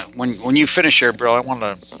functionality. And when you finish here, Bill, I want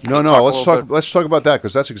to No, talk a let's little bit. talk about that,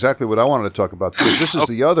 because that's exactly what I wanted to talk about, because this is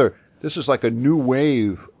Okay. this is like a new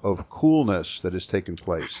wave of coolness that has taken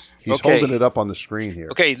place. He's holding Okay. it up on the screen here.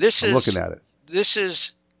 Okay. I'm looking at it. This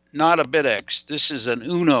is not a BitX. This is an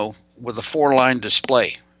Uno with a 4-line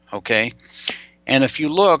display. Okay. And if you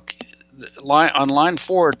look on line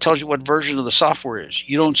 4, it tells you what version of the software is.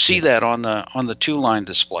 You don't see Yeah. that on the 2-line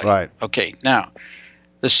display. Right. Okay. Now,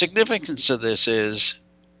 the significance of this is,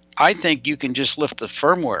 I think you can just lift the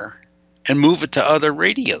firmware and move it to other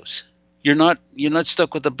radios. You're not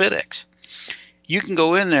stuck with the BitX. You can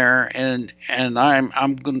go in there, and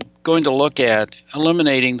I'm going to look at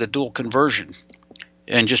eliminating the dual conversion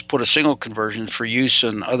and just put a single conversion for use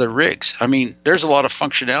in other rigs. I mean, there's a lot of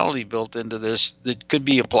functionality built into this that could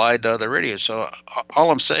be applied to other radios. So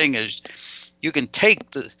all I'm saying is, you can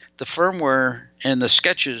take the firmware and the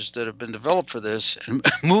sketches that have been developed for this and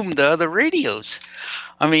move them to other radios.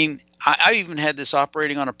 I mean, I even had this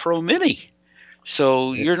operating on a Pro Mini.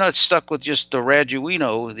 So Yeah. you're not stuck with just the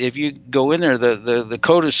Raduino. If you go in there, the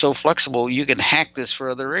code is so flexible, you can hack this for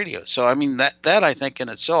other radios. So I mean, that I think in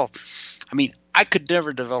itself, I mean, I could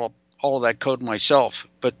never develop all of that code myself,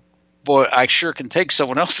 but boy, I sure can take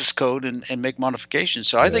someone else's code and make modifications.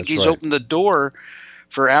 So I Yeah, think that's he's right. opened the door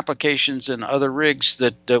for applications and other rigs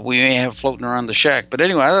that we may have floating around the shack. But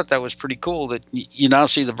anyway, I thought that was pretty cool that you now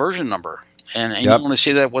see the version number, and you Yep. only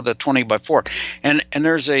see that with a 20x4. And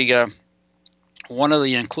there's a one of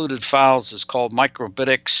the included files is called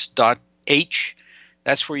microbitx.h.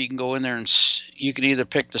 That's where you can go in there and you can either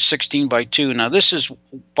pick the 16x2. Now this is,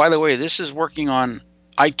 by the way, this is working on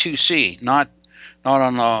I2C, not not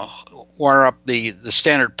on the wire up the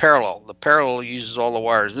standard parallel. The parallel uses all the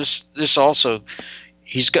wires. This also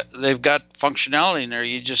they've got functionality in there.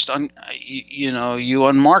 You just you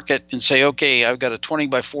unmark it and say, okay, I've got a 20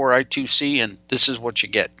 by 4 I2C, and this is what you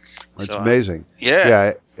get. It's So amazing.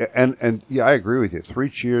 yeah, And yeah, I agree with you. 3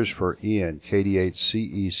 cheers for Ian,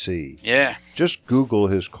 KD8CEC. yeah. Just Google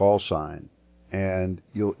his call sign, and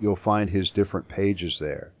you'll find his different pages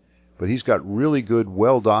there. But he's got really good,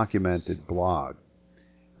 well-documented blog.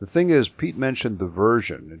 The thing is, Pete mentioned the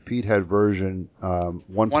version, and Pete had version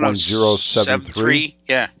 1.073.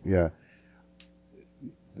 Yeah. Yeah.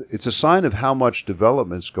 It's a sign of how much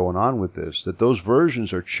development's going on with this, that those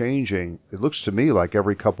versions are changing, it looks to me like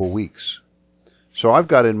every couple weeks. So I've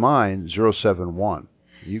got in mind 071.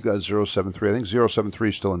 You got 073. I think 073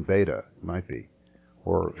 is still in beta. It might be. I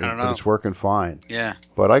don't know. But it's working fine. Yeah.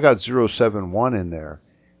 But I got 071 in there.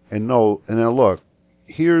 And now look,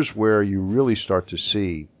 here's where you really start to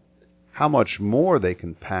see how much more they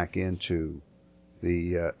can pack into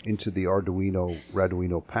the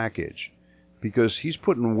Arduino package, because he's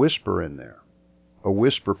putting Whisper in there, a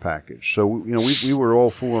Whisper package. So we were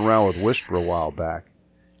all fooling around with Whisper a while back,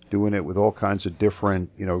 doing it with all kinds of different,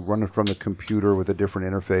 running from the computer with a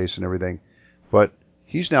different interface and everything. But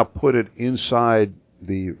he's now put it inside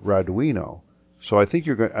the Arduino. So I think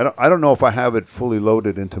you're going. I don't know if I have it fully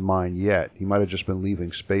loaded into mine yet. He might have just been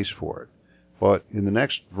leaving space for it. But in the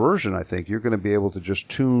next version, I think you're going to be able to just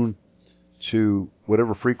tune to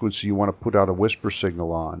whatever frequency you want to put out a whisper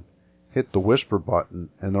signal on, hit the whisper button,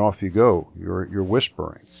 and then off you go. You're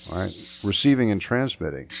whispering, right? Receiving and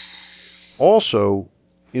transmitting. Also,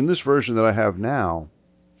 in this version that I have now,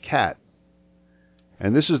 CAT.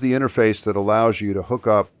 And this is the interface that allows you to hook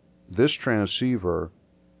up this transceiver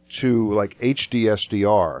to like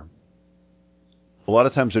HDSDR. A lot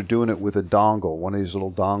of times they're doing it with a dongle, one of these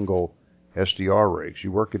little dongle SDR rigs.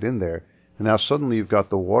 You work it in there, and now suddenly you've got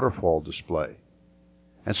the waterfall display.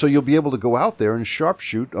 And so you'll be able to go out there and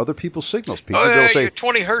sharpshoot other people's signals. People will say, you're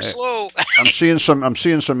 20 hertz low. I'm seeing some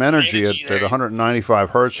energy at 195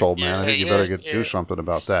 hertz, old man. I think you better do something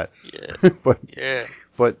about that. Yeah. but Yeah.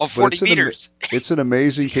 but 40 meters. It's an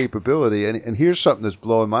amazing capability. And here's something that's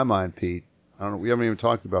blowing my mind, Pete. I don't know, we haven't even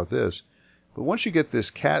talked about this. But once you get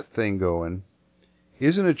this CAT thing going,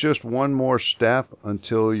 isn't it just one more step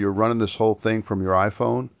until you're running this whole thing from your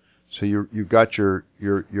iPhone? So you've got your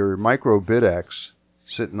micro BitX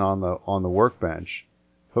sitting on the workbench,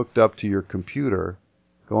 hooked up to your computer,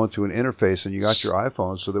 going to an interface, and you got your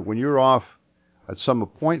iPhone, so that when you're off at some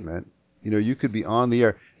appointment, you could be on the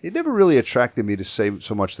air. It never really attracted me to say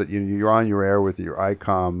so much that you're on your air with your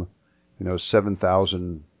ICOM,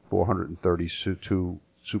 7432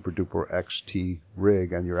 Super Duper XT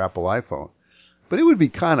rig on your Apple iPhone. But it would be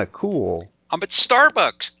kind of cool. I'm at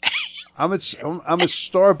Starbucks. I'm at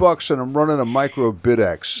Starbucks and I'm running a micro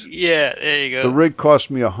BitX. Yeah, there you go. The rig cost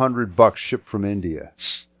me $100 shipped from India.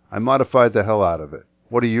 I modified the hell out of it.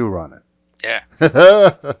 What are you running? Yeah.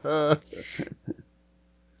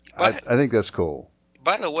 I think that's cool.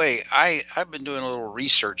 By the way, I've been doing a little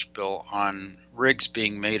research, Bill, on rigs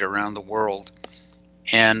being made around the world,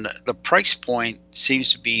 and the price point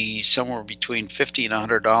seems to be somewhere between $50 and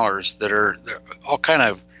 $100. They're all kind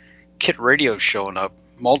of kit radios showing up,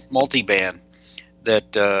 multi-band,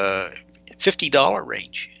 that $50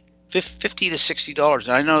 range, $50 to $60.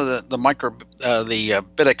 And I know that the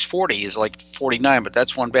BitX 40 is like $49, but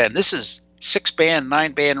that's one band. This is 6-band,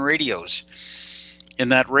 9-band radios in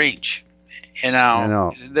that range. And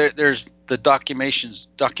now there's the documentation's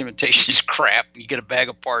crap. You get a bag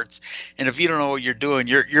of parts, and if you don't know what you're doing,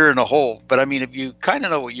 you're in a hole. But I mean, if you kind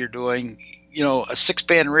of know what you're doing, a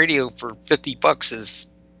 6-band radio for $50 is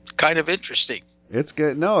kind of interesting. It's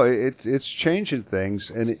good. No, it's changing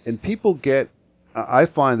things, and people get. I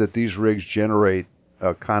find that these rigs generate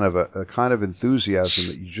a kind of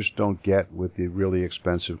enthusiasm that you just don't get with the really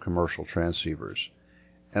expensive commercial transceivers.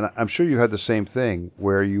 And I'm sure you had the same thing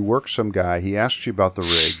where you work some guy, he asks you about the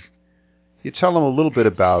rig, you tell him a little bit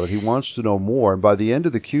about it, he wants to know more, and by the end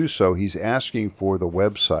of the QSO, he's asking for the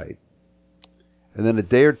website. And then a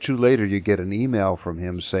day or two later, you get an email from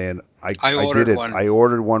him saying, I did it. I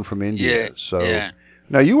ordered one from India.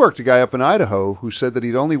 Now you worked a guy up in Idaho who said that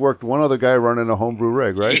he'd only worked one other guy running a homebrew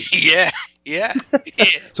rig, right? Yeah.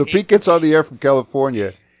 So Pete gets on the air from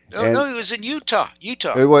California. No, he was in Utah.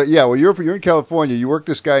 Well, you're in California. You work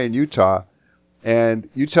this guy in Utah, and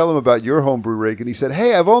you tell him about your homebrew rig, and he said,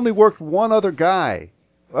 "Hey, I've only worked one other guy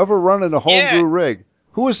ever running a homebrew rig.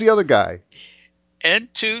 Who was the other guy?"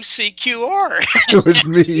 N2CQR. It was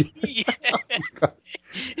me.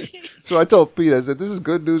 So I told Pete, I said, "This is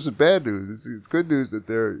good news and bad news. It's good news that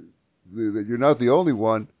that you're not the only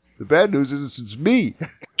one. The bad news is it's me.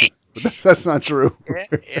 But that's not true. Yeah,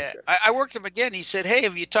 yeah. I worked him again. He said, "Hey,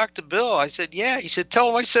 have you talked to Bill?" I said, "Yeah." He said, "Tell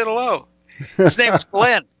him I said hello." His name is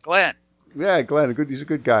Glenn. Glenn. Yeah, Glenn, he's a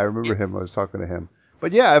good guy. I remember him. I was talking to him.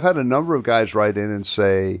 But yeah, I've had a number of guys write in and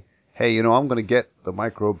say, "Hey, I'm going to get the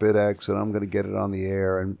MicroBitX and I'm going to get it on the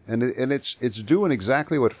air," and it's doing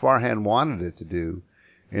exactly what Farhan wanted it to do,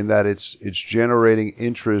 in that it's generating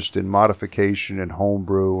interest in modification and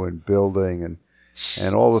homebrew and building and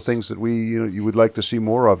all the things that you would like to see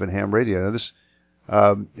more of in ham radio. Now this.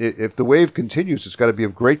 If the wave continues, it's got to be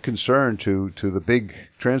of great concern to the big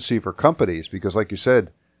transceiver companies because, like you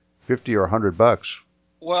said, $50 or $100.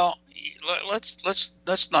 Well,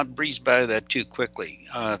 let's not breeze by that too quickly.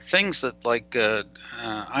 Things that like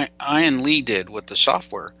Ian Lee did with the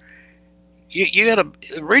software. You got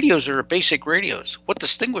to radios are basic radios. What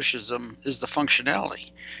distinguishes them is the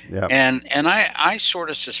functionality. Yeah. And I sort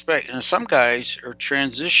of suspect, and some guys are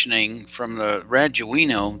transitioning from the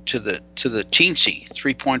Raduino to the Teensy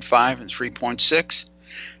 3.5 and 3.6.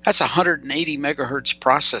 That's a 180 megahertz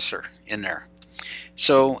processor in there.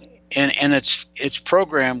 So and it's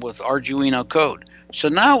programmed with Arduino code. So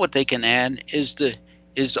now what they can add is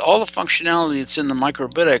all the functionality that's in the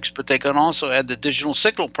MicroBitX, but they can also add the digital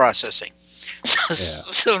signal processing.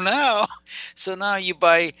 Yeah. So now you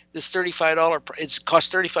buy this $35. It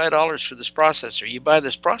costs $35 for this processor. You buy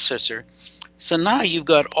this processor. So now you've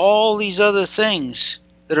got all these other things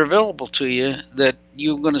that are available to you that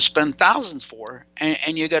you're going to spend thousands for,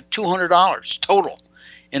 and you got $200 total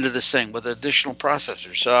into this thing with additional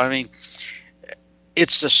processors. So I mean,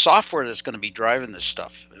 it's the software that's going to be driving this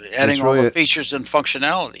stuff, adding It's all the really, features and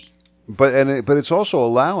functionality. but it's also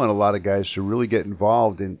allowing a lot of guys to really get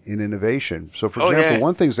involved in innovation. So, for Oh example, yeah,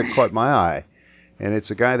 one thing that caught my eye, and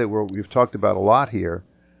it's a guy that we've talked about a lot here,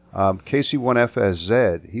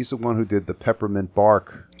 KC1FSZ. He's the one who did the peppermint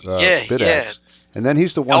bark yeah. BitX, and then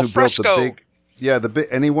he's the one Al who built the fresco. big, yeah, the big,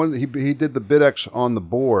 and he did the BitX on the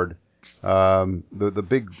board, the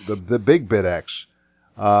big BitX,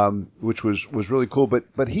 which was really cool.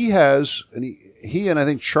 But he and I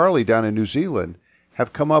think Charlie down in New Zealand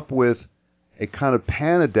have come up with a kind of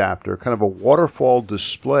pan adapter, kind of a waterfall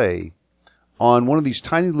display on one of these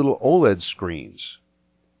tiny little OLED screens,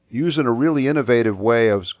 using a really innovative way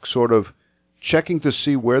of sort of checking to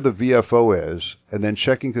see where the VFO is, and then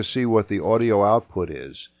checking to see what the audio output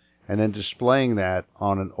is, and then displaying that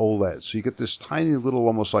on an OLED. So you get this tiny little,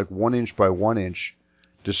 almost like 1 inch by 1 inch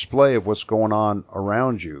display of what's going on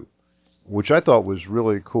around you, which I thought was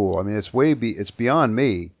really cool. I mean, it's beyond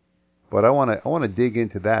me, but I want to dig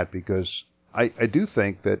into that because I do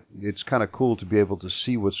think that it's kind of cool to be able to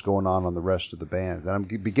see what's going on the rest of the band. And I'm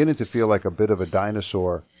beginning to feel like a bit of a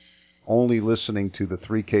dinosaur only listening to the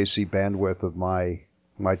 3kc bandwidth of my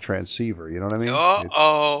transceiver. You know what I mean?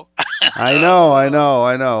 Oh. I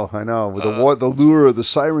know. With the lure of the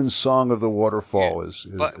siren song of the Yeah. waterfall is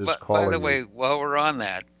But by the calling me. way, while we're on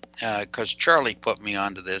that, because Charlie put me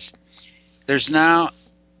onto this, there's now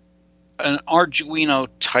an Arduino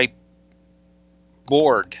type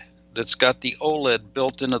board that's got the OLED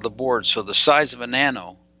built into the board, so the size of a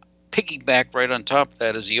Nano. Piggyback right on top of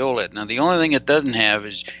that is the OLED. Now the only thing it doesn't have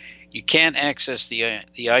is you can't access the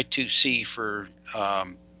I2C for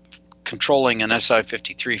controlling an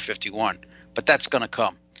SI5351, but that's going to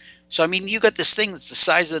come. So I mean, you got this thing that's the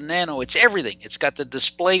size of the Nano. It's everything. It's got the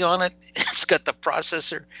display on it. It's got the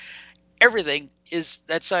processor. Everything is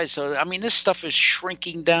that size. So I mean, this stuff is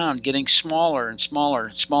shrinking down, getting smaller and smaller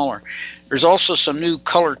and smaller. There's also some new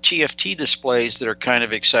color TFT displays that are kind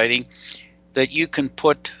of exciting that you can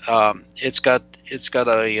put. It's got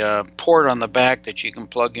a port on the back that you can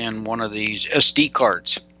plug in one of these SD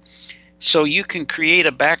cards. So you can create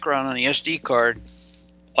a background on the SD card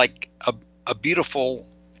like a beautiful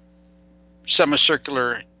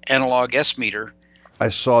semicircular analog S meter. I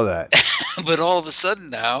saw that. But all of a sudden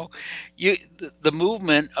now, the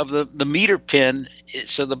movement of the meter pin.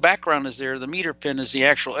 So the background is there. The meter pin is the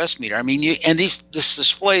actual S meter. I mean, this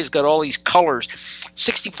display's got all these colors,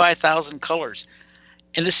 65,000 colors,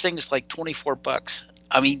 and this thing is like $24.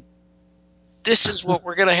 I mean, this is what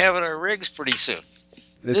we're gonna have in our rigs pretty soon.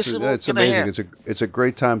 This is what It's we're gonna amazing. have. It's a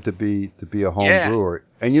great time to be a home Yeah, brewer,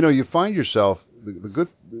 and you find yourself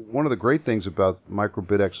one of the great things about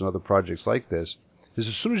MicroBitX and other projects like this is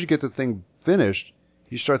as soon as you get the thing finished,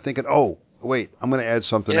 you start thinking, oh wait, I'm going to add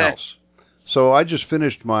something yeah. else. So I just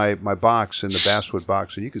finished my box in the Basswood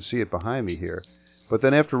box, and you can see it behind me here. But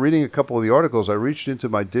then after reading a couple of the articles, I reached into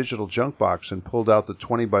my digital junk box and pulled out the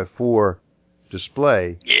 20 by 4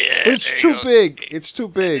 display. But Yeah, it's there you too go. big. It's too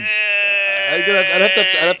big. I'd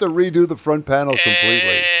have to redo the front panel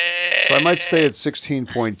completely. So I might stay at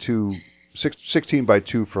 16.2, 16 by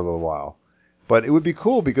 2 for a little while. But it would be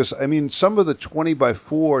cool because, I mean, some of the 20 by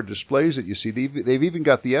 4 displays that you see, they've even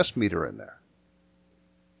got the S meter in there.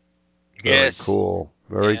 Very Yes. cool.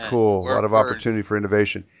 Very Yeah. cool. A lot of opportunity for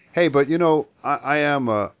innovation. Hey, but you know, I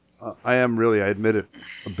am really, I admit it,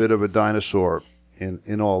 a bit of a dinosaur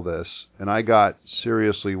in all this, and I got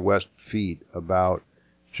seriously wet feet about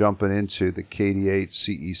jumping into the KD8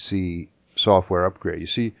 CEC software upgrade. You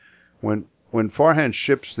see, when Farhan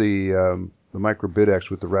ships the MicroBitX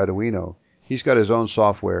with the Raduino, he's got his own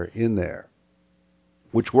software in there,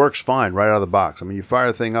 which works fine right out of the box. I mean, you fire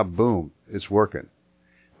the thing up, boom, it's working.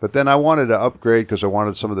 But then I wanted to upgrade because I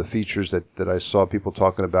wanted some of the features that I saw people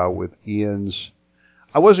talking about with Ian's.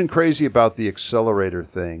 I wasn't crazy about the accelerator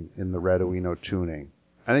thing in the Raduino tuning.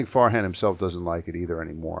 I think Farhan himself doesn't like it either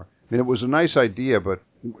anymore. I mean, it was a nice idea, but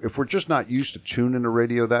if we're just not used to tuning a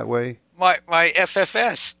radio that way. My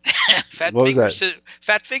FFS,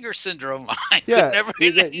 fat finger syndrome. I could Yeah, never.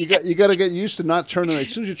 you got to get used to not turning. As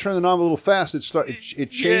soon as you turn the knob a little fast, it Yeah,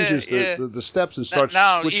 changes yeah. the steps and starts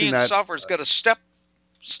Now switching Ian's that. software's got a step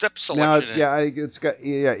Now, selection in it.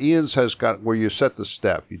 yeah, Ian's has got where you set the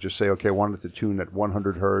step. You just say, okay, I want it to tune at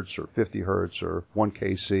 100 hertz or 50 hertz or 1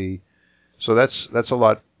 kc. So that's a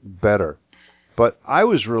lot better. But I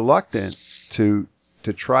was reluctant to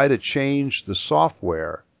try to change the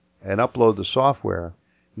software and upload the software,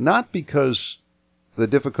 not because the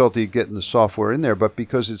difficulty of getting the software in there, but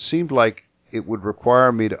because it seemed like it would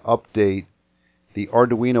require me to update the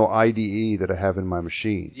Arduino IDE that I have in my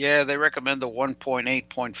machine. Yeah, they recommend the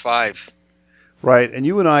 1.8.5. Right, and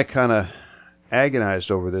you and I kind of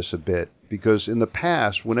agonized over this a bit because in the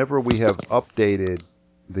past, whenever we have updated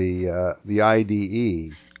the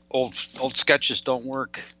IDE, Old sketches don't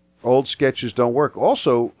work. old sketches don't work.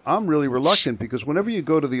 Also, I'm really reluctant because whenever you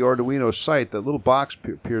go to the Arduino site, that little box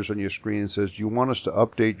appears on your screen and says, "Do you want us to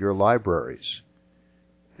update your libraries?"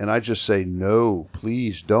 And I just say, "No,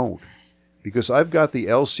 please don't," because I've got the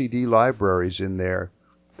LCD libraries in there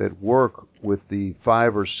that work with the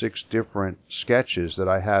 5 or 6 different sketches that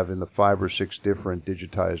I have in the 5 or 6 different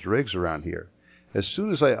digitized rigs around here. As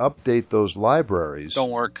soon as I update those libraries,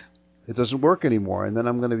 Don't work. it doesn't work anymore, and then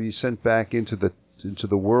I'm going to be sent back into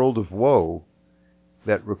the world of woe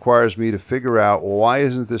that requires me to figure out, well, why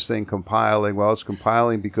isn't this thing compiling? Well, it's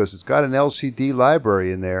compiling because it's got an LCD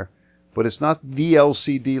library in there, but it's not the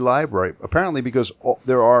LCD library. Apparently because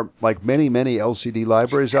there are like many LCD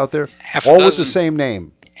libraries out there, Half a all dozen. with the same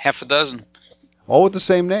name. Half a dozen. All with the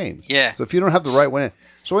same name. Yeah. So if you don't have the right one.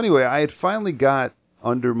 So anyway, I had finally got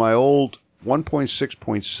under my old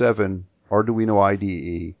 1.6.7 Arduino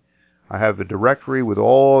IDE, I have a directory with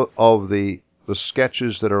all of the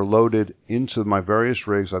sketches that are loaded into my various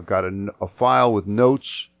rigs. I've got a file with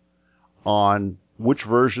notes on which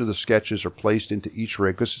version of the sketches are placed into each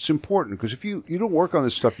rig, because it's important, because if you don't work on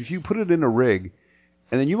this stuff, if you put it in a rig,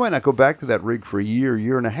 and then you might not go back to that rig for a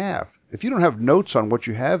year and a half. If you don't have notes on what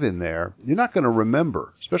you have in there, you're not going to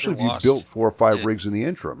remember, especially if you built 4 or 5 rigs in the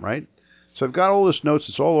interim, right? So I've got all this notes,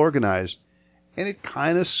 it's all organized, and it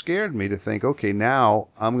kind of scared me to think, okay, now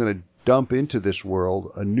I'm going to dump into this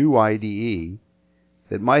world a new IDE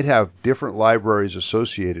that might have different libraries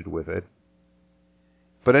associated with it.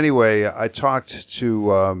 But anyway, I talked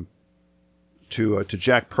to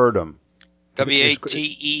Jack Purdom.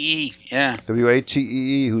 WATEE, yeah.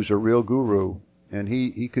 WATEE, who's a real guru, and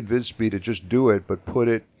he convinced me to just do it, but put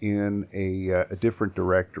it in a different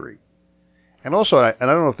directory. And also, and I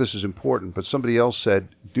don't know if this is important, but somebody else said,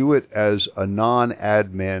 do it as a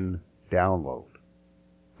non-admin download.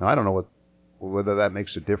 Now, I don't know whether that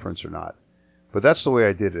makes a difference or not, but that's the way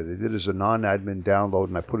I did it. I did it as a non-admin download,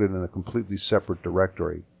 and I put it in a completely separate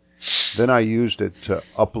directory. Then I used it to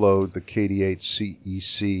upload the KD8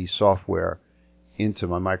 CEC software into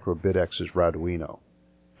my MicroBitX's Raduino.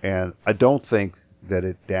 And I don't think that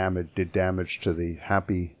it did damage to the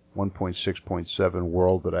happy 1.6.7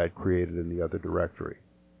 world that I had created in the other directory.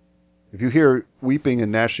 If you hear weeping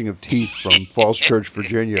and gnashing of teeth from Falls Church,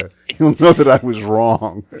 Virginia, you'll know that I was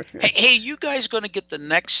wrong. Hey, you guys going to get the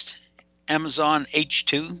next Amazon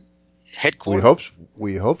H2 headquarters?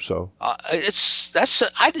 We hope so.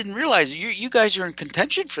 I didn't realize you guys are in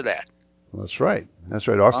contention for that. That's right.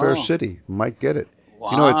 Our fair city might get it.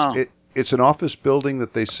 Wow. You know, it's an office building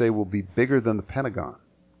that they say will be bigger than the Pentagon.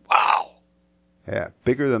 Wow. Yeah,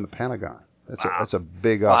 bigger than the Pentagon. That's a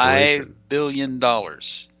big operation. $5 billion.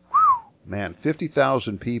 Man,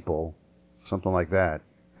 50,000 people, something like that,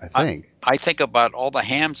 I think. I think about all the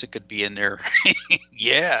hams that could be in there.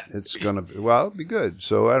 Yeah. It's going to be, well, it'll be good.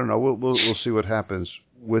 So I don't know. We'll see what happens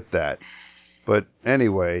with that. But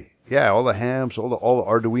anyway, Yeah, all the hams, all the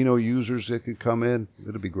Arduino users that could come in.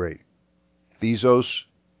 It'll be great. Bezos,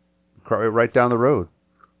 right down the road.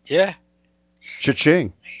 Yeah.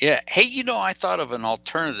 Cha-ching. Yeah. Hey, I thought of an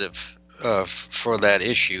alternative for that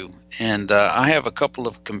issue, and I have a couple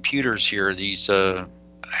of computers here. These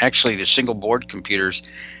actually the single board computers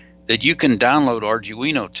that you can download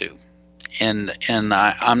Arduino to, and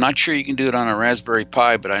I'm not sure you can do it on a Raspberry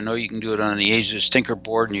Pi, but I know you can do it on the Asus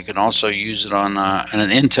Tinkerboard, and you can also use it on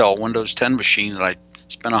an Intel Windows 10 machine that I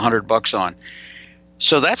spent $100 on.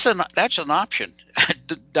 So that's an option.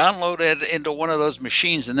 Download it into one of those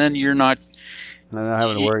machines, and then you're not. I'm not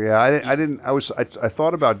having to worry. Yeah, I didn't. I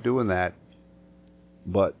thought about doing that,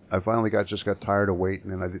 but I finally just got tired of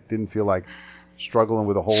waiting, and I didn't feel like struggling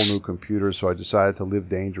with a whole new computer, so I decided to live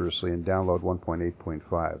dangerously and download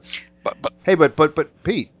 1.8.5. But Hey, but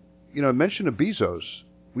Pete, mention of Bezos,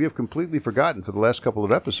 we have completely forgotten for the last couple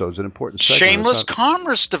of episodes an important segment. Shameless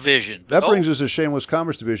Commerce Division. That brings us to Shameless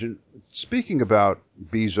Commerce Division. Speaking about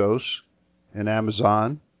Bezos and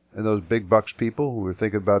Amazon and those big bucks people who were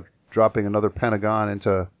thinking about dropping another Pentagon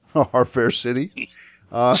into our fair city,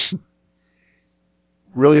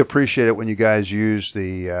 really appreciate it when you guys use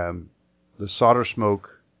the Solder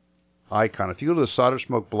Smoke icon. If you go to the Solder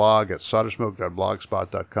Smoke blog at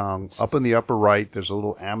soldersmoke.blogspot.com, up in the upper right, there's a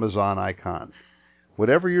little Amazon icon.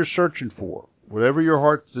 Whatever you're searching for, whatever your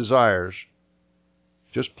heart desires,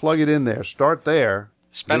 just plug it in there. Start there.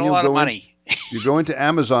 Spend a lot of money. You go into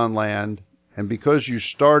Amazon land, and because you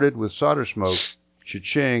started with Solder Smoke,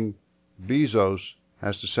 cha-ching, Bezos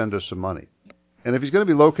has to send us some money. And if he's going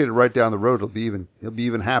to be located right down the road, he'll be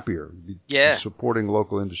even happier. Be supporting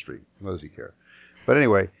local industry. What does he care? But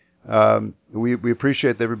anyway, we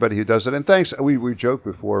appreciate everybody who does it, and thanks. We joked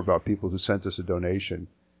before about people who sent us a donation.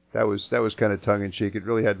 That was kind of tongue in cheek. It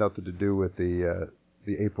really had nothing to do with the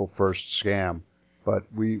April 1st scam, but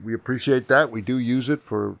we appreciate that. We do use it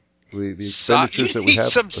for the expenditures that we have.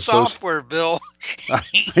 Some software, Bill.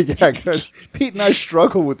 Yeah, because Pete and I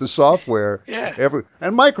struggle with the software. Yeah.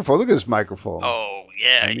 And microphone. Look at this microphone. Oh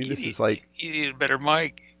yeah. I mean, this is like you need a better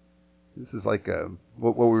mic. This is like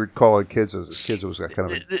what we would call it kids as kids. It was kind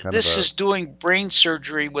of this is doing brain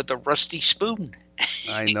surgery with a rusty spoon.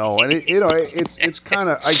 I know, and it's kind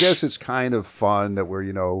of, I guess it's kind of fun that we're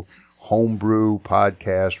homebrew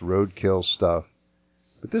podcast roadkill stuff,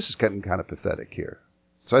 but this is getting kind of pathetic here.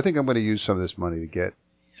 So I think I'm going to use some of this money to get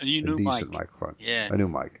a decent microphone. Yeah, a new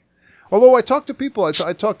mic. Although I talked to people, I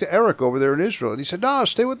talked to Eric over there in Israel, and he said, "No,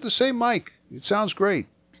 stay with the same mic. It sounds great."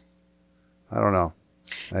 I don't know.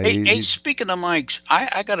 Hey, speaking of mics,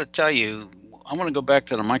 I got to tell you, I want to go back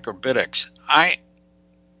to the Microbitics.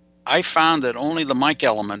 I found that only the mic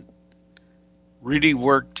element really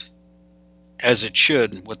worked as it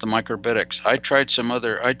should with the Microbitics. I tried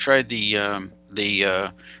the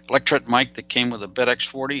Electret mic that came with a BitX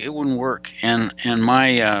 40. It wouldn't work, and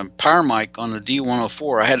my power mic on the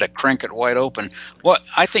D104, I had to crank it wide open. What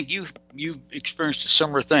I think you've experienced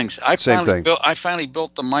similar things. I finally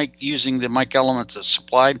built the mic using the mic elements that's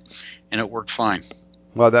supplied, and it worked fine.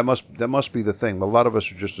 Well, that must be the thing. A lot of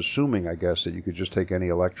us are just assuming, I guess, that you could just take any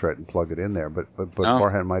Electret and plug it in there. But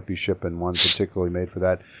Farhan might be shipping one particularly made for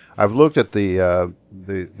that. I've looked at the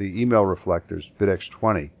email reflectors, BitX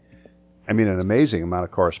 20. I mean, an amazing amount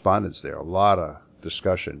of correspondence there. A lot of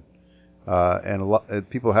discussion, and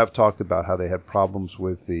people have talked about how they had problems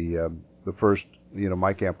with the first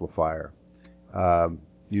mic amplifier,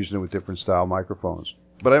 using it with different style microphones.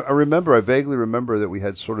 But I vaguely remember that we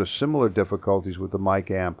had sort of similar difficulties with the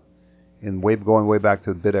mic amp going way back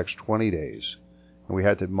to the BitX 20 days. And we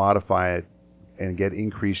had to modify it and get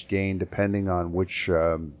increased gain depending on which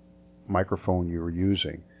microphone you were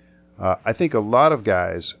using. I think a lot of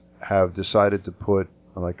guys have decided to put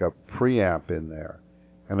like a preamp in there.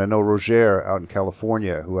 And I know Roger out in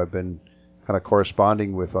California, who I've been kind of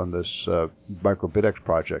corresponding with on this Microbitics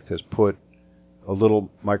project, has put a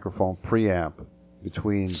little microphone preamp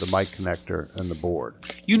between the mic connector and the board.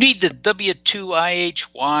 You need the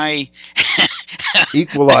W2IHY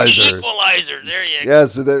equalizer. There you go.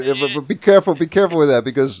 Yes, but be careful with that,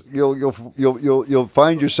 because you'll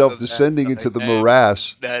find yourself descending into the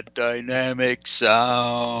morass. That dynamic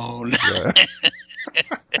sound. Yeah.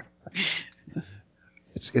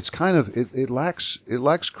 It's kind of it lacks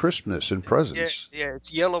crispness and presence. Yeah,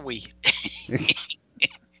 it's yellowy.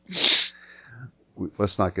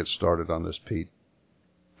 Let's not get started on this, Pete.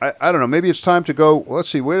 I don't know. Maybe it's time to go. Let's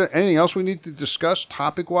see. Anything else we need to discuss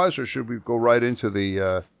topic-wise, or should we go right into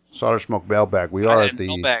the Solder Smoke mailbag? We are at the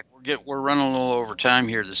mailbag. We're running a little over time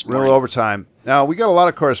here this morning. Running a little over time. Now, we got a lot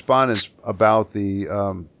of correspondence about the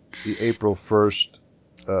April 1st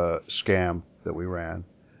scam that we ran.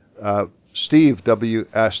 Steve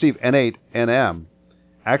N8NM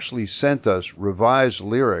actually sent us revised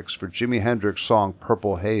lyrics for Jimi Hendrix' song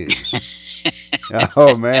Purple Haze.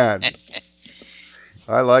 Oh man,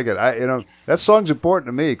 I like it. That song's important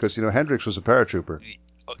to me because Hendrix was a paratrooper, right?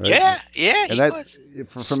 Yeah, yeah, And he that was.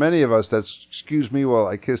 for many of us, that's "Excuse me while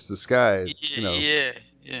I kiss the sky." Yeah,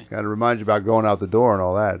 yeah. Kind of reminds you about going out the door and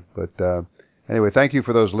all that. But anyway, thank you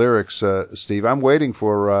for those lyrics, Steve. I'm waiting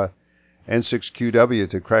for N6QW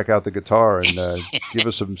to crack out the guitar and give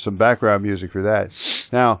us some background music for that.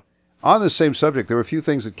 Now, on the same subject, there were a few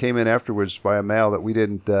things that came in afterwards by a mail that we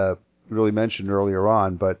didn't really mention earlier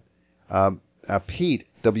on, but Pete,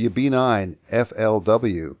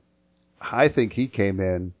 WB9FLW, I think he came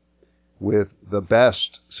in with the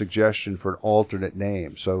best suggestion for an alternate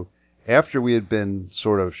name. So after we had been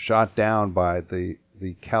sort of shot down by the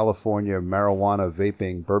California marijuana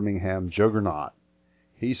vaping Birmingham juggernaut,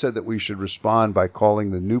 he said that we should respond by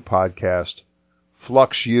calling the new podcast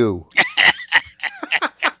Flux U.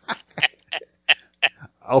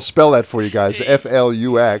 I'll spell that for you guys.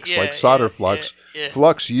 FLUX, like solder flux, yeah.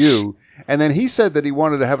 Flux U. And then he said that he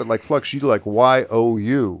wanted to have it like Flux U, like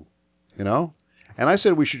YOU, And I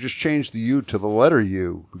said we should just change the U to the letter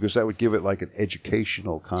U because that would give it like an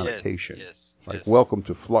educational connotation. Yes. Like, welcome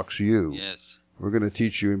to Flux U. Yes. We're going to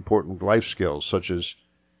teach you important life skills such as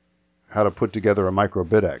how to put together a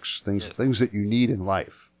microBitX, things that you need in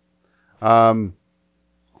life.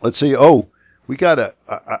 Let's see. Oh, we got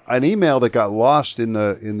an email that got lost in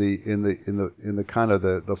the kind of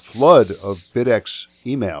the flood of BitX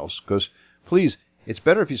emails. Because please, it's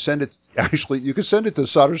better if you send it. Actually, you can send it to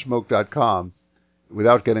soldersmoke.com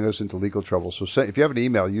without getting us into legal trouble. So if you have an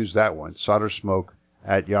email, use that one,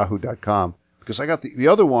 soldersmoke@yahoo.com. Because I got the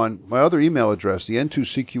other one, my other email address, the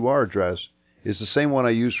N2CQR address, is the same one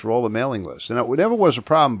I use for all the mailing lists. And it never was a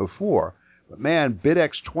problem before. But man,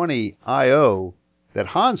 BitX20IO that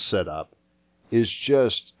Hans set up is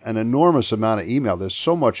just an enormous amount of email. There's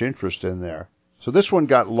so much interest in there. So this one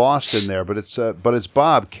got lost in there, but it's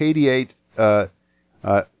Bob, KD8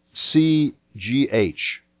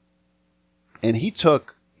 CGH. And he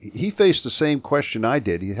faced the same question I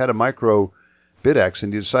did. He had a micro BitX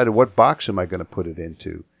and he decided, what box am I going to put it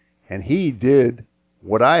into? And he did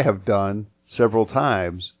what I have done several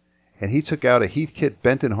times, and he took out a Heathkit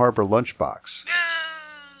Benton Harbor lunchbox.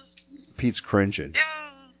 Pete's cringing.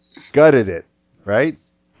 Gutted it, right?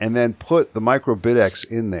 And then put the micro BitX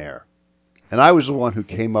in there. And I was the one who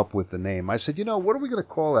came up with the name. I said, what are we going to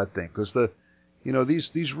call that thing? Because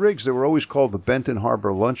these rigs, they were always called the Benton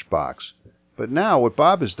Harbor lunchbox. But now what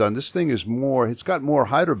Bob has done, this thing is it's got more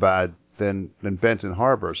Hyderabad than Benton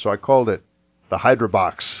Harbor. So I called it the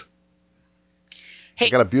Hyderbox. Hey, I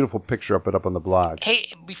got a beautiful picture up on the blog. Hey,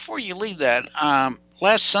 before you leave that,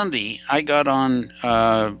 last Sunday I got on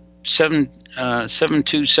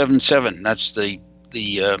 7277. That's the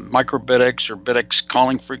micro BitX or BitX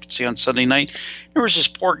calling frequency on Sunday night. There was this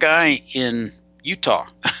poor guy in Utah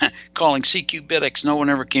calling CQ BitX. No one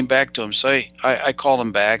ever came back to him. So I called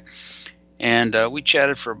him back, and we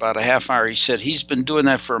chatted for about a half hour. He said he's been doing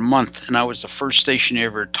that for a month, and I was the first station he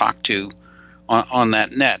ever talked to on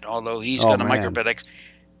that net, although he's got a micro BitX.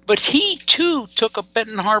 But he, too, took a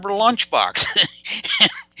Benton Harbor lunchbox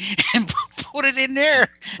and put it in there.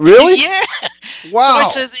 Really? Yeah. Wow.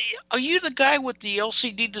 So I said, are you the guy with the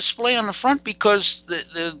LCD display on the front? Because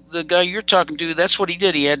the guy you're talking to, that's what he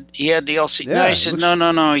did. He had the LCD. Yeah, no, he said,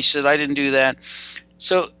 no. He said, I didn't do that.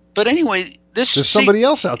 So, but anyway, there's somebody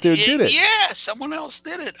else out there did it. Yeah, someone else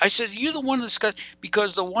did it. I said, you're the one that's got,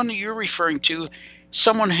 because the one that you're referring to,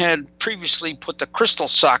 someone had previously put the crystal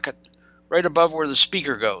socket right above where the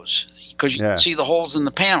speaker goes, because you can see the holes in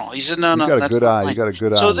the panel. He said, no, that's not mine. You got a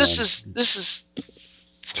good eye. So this is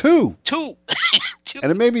two. And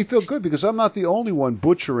it made me feel good because I'm not the only one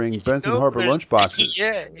butchering Benton Harbor lunchboxes.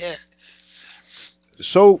 Yeah.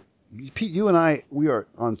 So, Pete, you and I, we are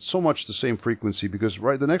on so much the same frequency because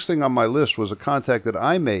the next thing on my list was a contact that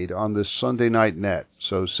I made on this Sunday night net.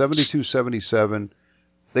 So 7277.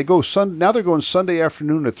 Now they're going Sunday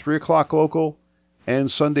afternoon at 3 o'clock local and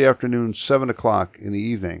Sunday afternoon, 7 o'clock in the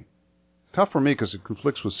evening. Tough for me because it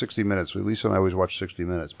conflicts with 60 Minutes. Lisa and I always watch 60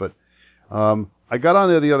 Minutes. But I got on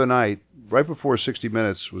there the other night, right before 60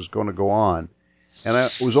 Minutes was going to go on, and I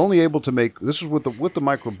was only able to make, this was with the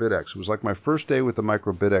micro BitX. It was like my first day with the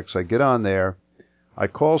micro BitX. I get on there, I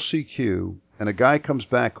call CQ, and a guy comes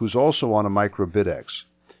back who's also on a micro BitX.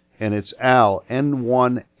 And it's Al,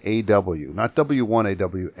 N1AW, not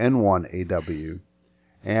W1AW, N1AW.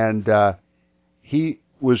 And he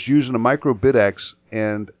was using a micro BitX,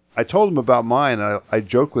 and I told him about mine. I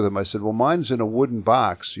joked with him. I said, well, mine's in a wooden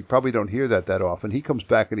box. You probably don't hear that often. He comes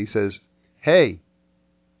back and he says, hey,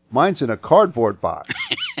 mine's in a cardboard box.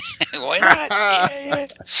 Why not? Yeah.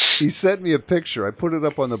 He sent me a picture. I put it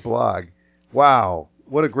up on the blog. Wow,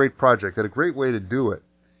 what a great project and a great way to do it.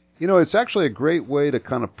 You know, it's actually a great way to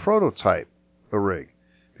kind of prototype a rig,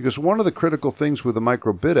 because one of the critical things with the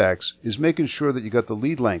Micro Bit-X is making sure that you got the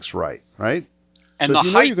lead lengths right? And So the if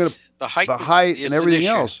you know height, you're going to the height, the height is and everything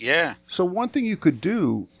an issue. else. Yeah. So one thing you could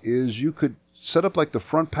do is you could set up like the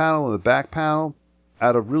front panel and the back panel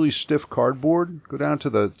out of really stiff cardboard, go down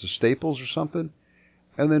to Staples or something,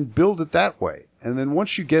 and then build it that way. And then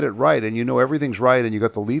once you get it right and you know everything's right and you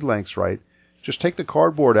got the lead lengths right, just take the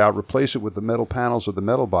cardboard out, replace it with the metal panels of the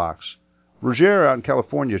metal box. Roger out in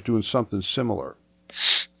California is doing something similar.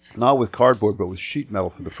 Not with cardboard, but with sheet metal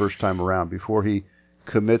for the first time around before he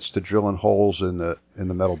commits to drilling holes in the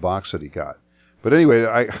metal box that he got. But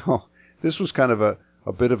anyway, this was kind of a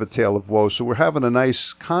bit of a tale of woe. So we're having a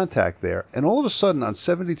nice contact there. And all of a sudden on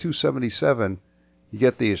 7277, you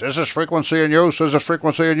get these, is this frequency in use? Is this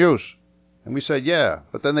frequency in use? And we said, yeah.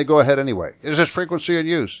 But then they go ahead anyway. Is this frequency in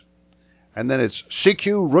use? And then it's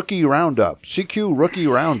CQ Rookie Roundup. CQ Rookie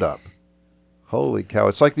Roundup. Holy cow.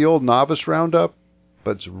 It's like the old Novice Roundup,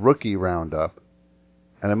 but it's Rookie Roundup.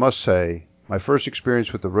 And I must say, my first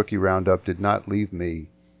experience with the Rookie Roundup did not leave me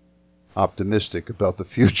optimistic about the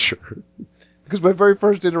future. Because my very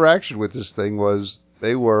first interaction with this thing was,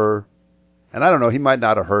 they were, and I don't know, he might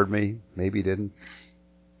not have heard me. Maybe he didn't.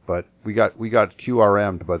 But we got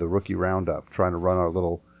QRM'd by the Rookie Roundup trying to run our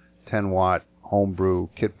little 10-watt homebrew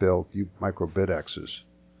kit built Micro Bit-X's.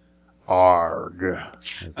 Arg,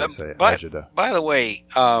 as they say, Agita. By the way,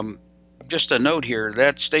 just a note here,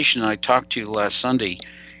 that station I talked to last Sunday,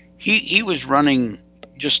 he was running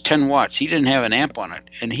just 10 watts. He didn't have an amp on it,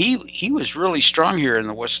 and he was really strong here in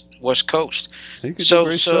the west coast. So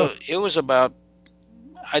it was about,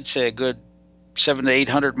 I'd say, a good 700 to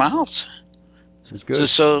 800 miles. It's good.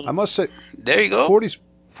 So I must say, there you go.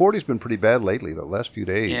 40's been pretty bad lately. The last few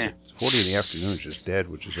days, yeah. It's 40 in the afternoon is just dead,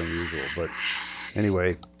 which is unusual. But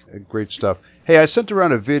anyway, great stuff. Hey, I sent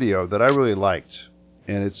around a video that I really liked,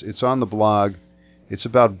 and it's on the blog. It's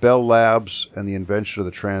about Bell Labs and the invention of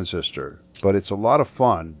the transistor, but it's a lot of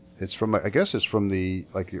fun. It's from, I guess it's from the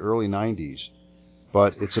early 90s,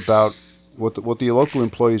 but it's about what the local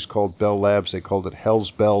employees called Bell Labs. They called it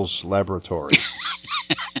Hell's Bells Laboratory.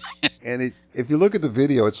 And if you look at the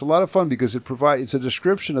video, it's a lot of fun because it's a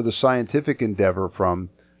description of the scientific endeavor from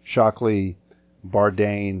Shockley,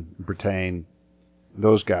 Bardane, Brattain,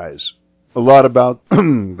 those guys. A lot about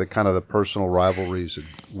the kind of the personal rivalries and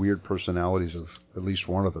weird personalities of at least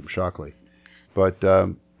one of them, Shockley. But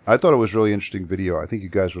I thought it was a really interesting video. I think you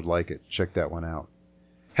guys would like it. Check that one out.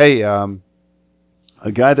 Hey, a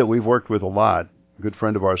guy that we've worked with a lot, a good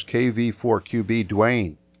friend of ours, KV4QB,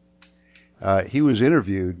 Dwayne. He was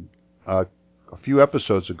interviewed a few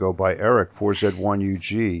episodes ago by Eric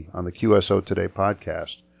 4Z1UG on the QSO Today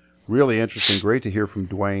podcast. Really interesting. Great to hear from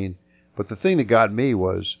Dwayne. But the thing that got me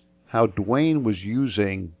was how Dwayne was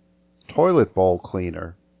using toilet bowl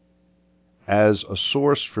cleaner as a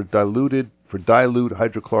source for dilute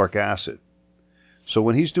hydrochloric acid. So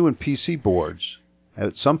when he's doing PC boards,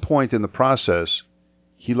 at some point in the process,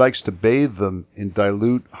 he likes to bathe them in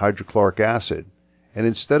dilute hydrochloric acid. And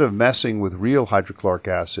instead of messing with real hydrochloric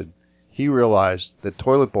acid, he realized that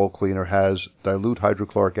toilet bowl cleaner has dilute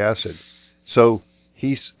hydrochloric acid. So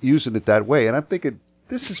he's using it that way. And I'm thinking,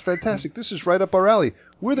 this is fantastic. This is right up our alley.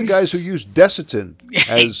 We're the guys who use Desitin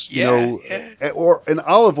as, or an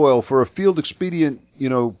olive oil for a field expedient,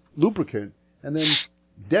 lubricant. And then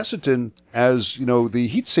Desitin as, the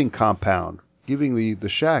heat sink compound, giving the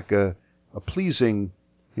shack a pleasing,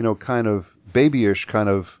 kind of babyish kind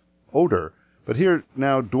of odor. But here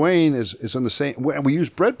now, Dwayne is on the same. We use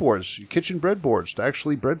breadboards, kitchen breadboards, to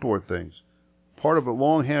actually breadboard things. Part of a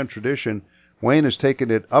longhand tradition. Wayne has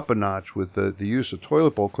taken it up a notch with the use of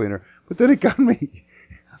toilet bowl cleaner. But then it got me.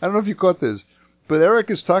 I don't know if you caught this, but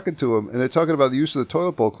Eric is talking to him, and they're talking about the use of the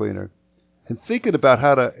toilet bowl cleaner, and thinking about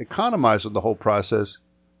how to economize on the whole process.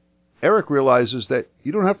 Eric realizes that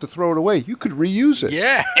you don't have to throw it away; you could reuse it.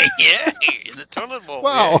 Yeah, the toilet bowl.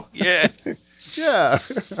 Wow. Yeah. Yeah.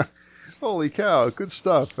 Holy cow! Good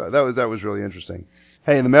stuff. That was really interesting.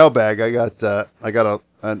 Hey, in the mailbag, I got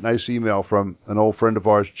a nice email from an old friend of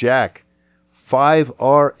ours, Jack.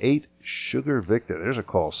 5R8 Sugar Victor. There's a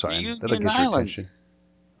call sign. That'll get your attention.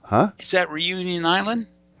 Huh? Is that Reunion Island?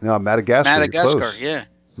 No, Madagascar. You're close. Yeah.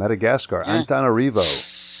 Madagascar. Yeah. Antananarivo.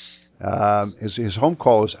 His home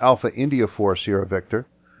call is Alpha India 4 Sierra Victor.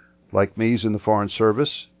 Like me, he's in the Foreign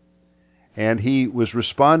Service. And he was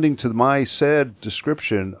responding to my sad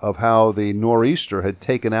description of how the nor'easter had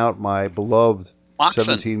taken out my beloved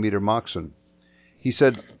 17-meter Moxon. He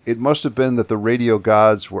said it must have been that the radio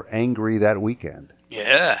gods were angry that weekend.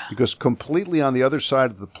 Yeah. Because completely on the other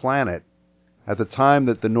side of the planet, at the time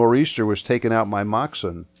that the nor'easter was taking out my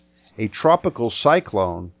Moxon, a tropical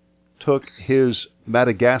cyclone took his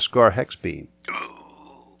Madagascar hex beam.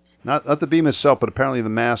 Not the beam itself, but apparently the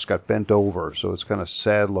mast got bent over, so it's kind of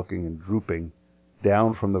sad looking and drooping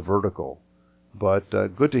down from the vertical. But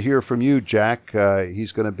good to hear from you, Jack.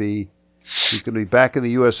 He's going to be back in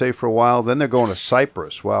the USA for a while. Then they're going to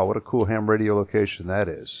Cyprus. Wow, what a cool ham radio location that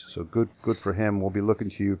is. So good for him. We'll be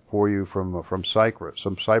looking to you from Cyprus.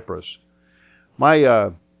 I'm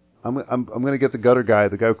going to get the guy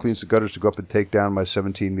who cleans the gutters, to go up and take down my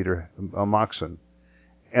 17-meter Moxon.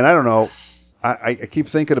 And I don't know. I keep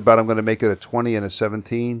thinking about I'm going to make it a 20 and a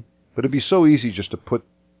 17, but it'd be so easy just to put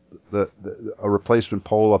a replacement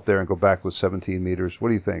pole up there and go back with 17 meters. What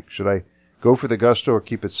do you think? Should I go for the Gusto or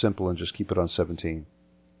keep it simple and just keep it on 17?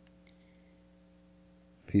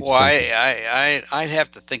 Pete's well, I'd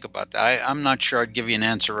have to think about that. I'm not sure I'd give you an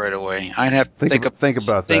answer right away. I'd have to think about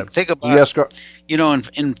that. Think about,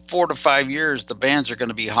 in 4 to 5 years, the bands are going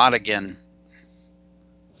to be hot again.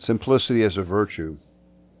 Simplicity as a virtue.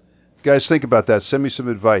 Guys, think about that. Send me some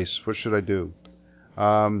advice. What should I do?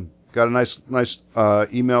 Got a nice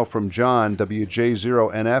email from John,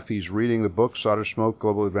 WJ0NF. He's reading the book, Solder Smoke,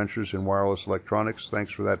 Global Adventures in Wireless Electronics.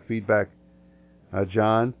 Thanks for that feedback,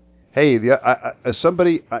 John. Hey,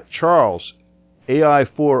 Charles,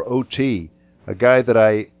 AI4OT, a guy that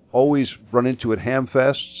I always run into at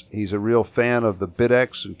Hamfests. He's a real fan of the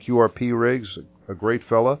BitX and QRP rigs, a great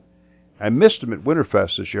fella. I missed him at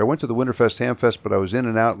Winterfest this year. I went to the Winterfest Hamfest, but I was in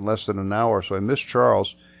and out in less than an hour, so I missed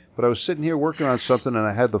Charles. But I was sitting here working on something, and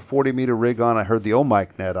I had the 40-meter rig on. I heard the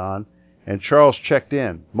OMIC net on, and Charles checked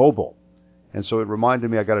in, mobile. And so it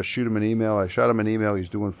reminded me I got to shoot him an email. I shot him an email. He's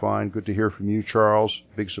doing fine. Good to hear from you, Charles,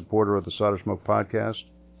 big supporter of the Solder Smoke podcast.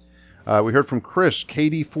 We heard from Chris,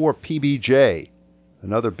 KD4PBJ,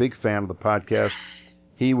 another big fan of the podcast.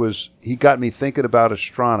 He got me thinking about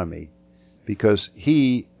astronomy because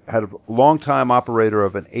he had a long-time operator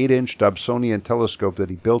of an 8-inch Dobsonian telescope that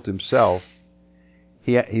he built himself.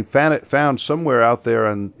 He found somewhere out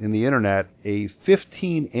there in the internet a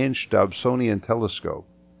 15-inch Dobsonian telescope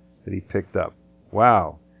that he picked up.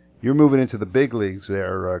 Wow, you're moving into the big leagues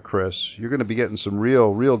there, Chris. You're going to be getting some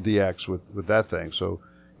real DX with that thing. So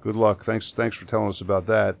good luck. Thanks for telling us about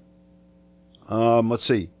that. Let's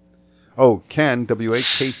see. Oh, Ken,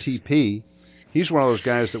 W8KTP. He's one of those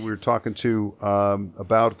guys that we were talking to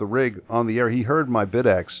about the rig on the air. He heard my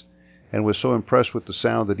BitX and was so impressed with the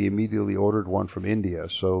sound that he immediately ordered one from India.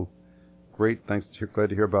 So great. Thanks. Glad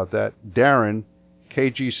to hear about that. Darren,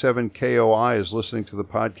 KG7KOI, is listening to the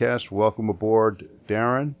podcast. Welcome aboard,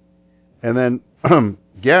 Darren. And then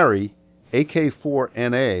Gary,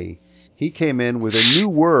 AK4NA, he came in with a new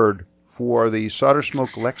word for the Solder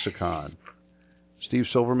Smoke lexicon. Steve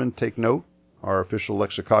Silverman, take note, our official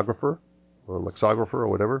lexicographer or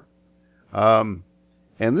whatever. And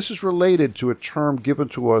this is related to a term given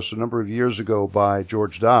to us a number of years ago by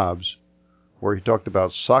George Dobbs, where he talked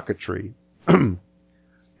about socketry.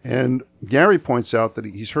 And Gary points out that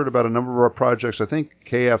he's heard about a number of our projects. I think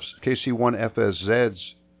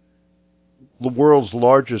KC1FSZ's the world's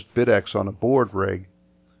largest BitX on a board rig.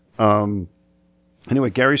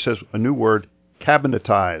 Anyway, Gary says a new word,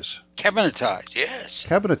 cabinetize. Cabinetize, yes.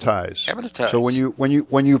 Cabinetize. Cabinetize. So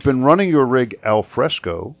when you've been running your rig al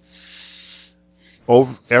fresco,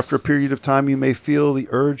 after a period of time, you may feel the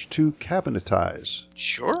urge to cabinetize.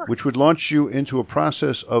 Sure. Which would launch you into a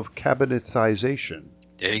process of cabinetization.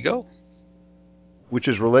 There you go. Which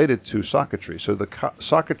is related to socketry. So the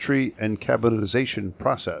socketry and cabinetization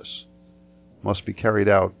process must be carried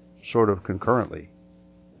out sort of concurrently.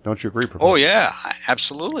 Don't you agree, Professor? Oh, yeah,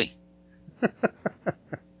 absolutely.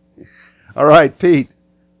 All right, Pete.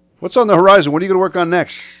 What's on the horizon? What are you going to work on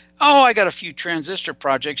next? Oh, I got a few transistor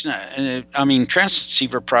projects.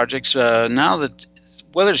 Transceiver projects. Now that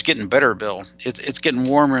weather's getting better, Bill, it's getting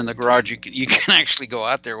warmer in the garage. You can actually go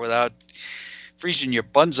out there without freezing your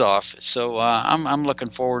buns off. So I'm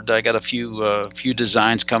looking forward. I got a few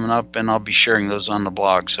designs coming up, and I'll be sharing those on the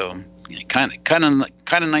blog. So kind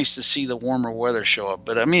of nice to see the warmer weather show up.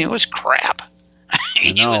 But I mean, it was crap.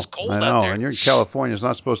 It was cold out there. And you're in California. It's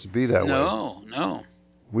not supposed to be that way. No.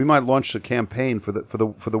 We might launch a campaign for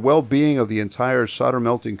the well-being of the entire solder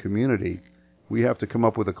melting community. We have to come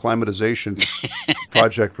up with a climatization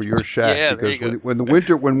project for your shack, because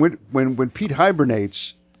when Pete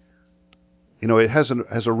hibernates, it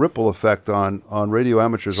has a ripple effect on radio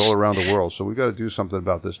amateurs all around the world. So we've got to do something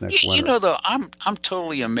about this next winter. Though, I'm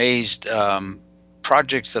totally amazed.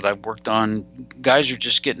 Projects that I've worked on, guys are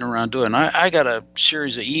just getting around doing. I got a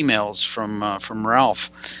series of emails from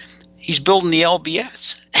Ralph. He's building the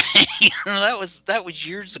LBS. That was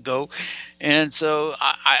years ago, and so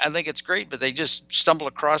I think it's great. But they just stumble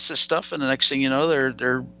across this stuff, and the next thing you know,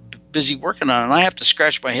 they're busy working on it. And I have to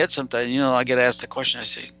scratch my head sometimes. I get asked the question. I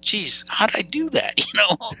say, "Geez, how did I do that?"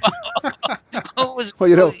 What was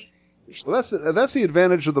Well, Well, that's the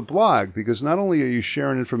advantage of the blog, because not only are you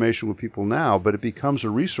sharing information with people now, but it becomes a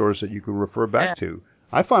resource that you can refer back to.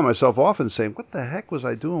 I find myself often saying, what the heck was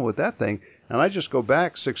I doing with that thing? And I just go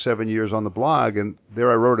back 6-7 years on the blog, and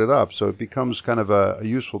there I wrote it up. So it becomes kind of a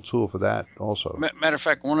useful tool for that also. Matter of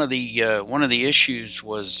fact, one of the issues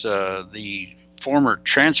was the former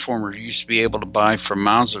transformers used to be able to buy from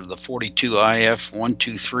Mauser the 42IF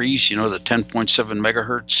 123s, the 10.7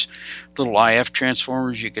 megahertz little IF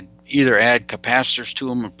transformers. You could either add capacitors to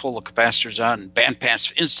them and pull the capacitors out, and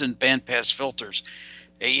instant bandpass filters.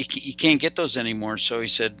 You can't get those anymore. So he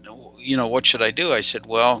said, what should I do? I said,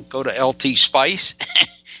 well, go to LT Spice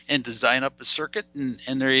and design up a circuit,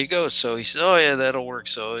 and there you go. So he said, oh yeah, that'll work.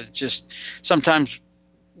 So it's just sometimes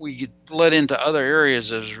we get led into other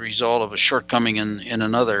areas as a result of a shortcoming in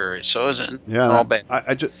another area. So it isn't all bad.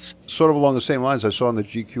 I just sort of along the same lines. I saw on the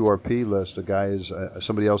GQRP list,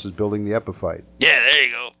 somebody else is building the Epiphyte. Yeah, there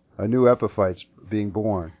you go. A new Epiphyte's being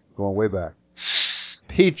born, going way back.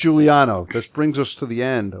 Pete Giuliano, this brings us to the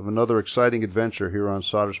end of another exciting adventure here on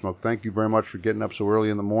Solder Smoke. Thank you very much for getting up so early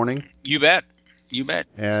in the morning. You bet.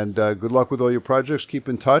 And good luck with all your projects. Keep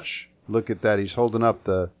in touch. Look at that. He's holding up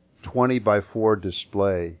the 20x4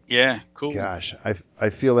 display. Yeah, cool. Gosh, I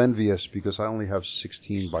feel envious because I only have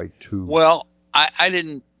 16x2. Well,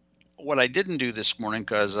 what I didn't do this morning,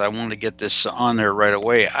 because I wanted to get this on there right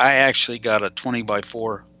away, I actually got a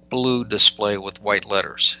 20x4 blue display with white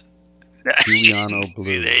letters. Giuliano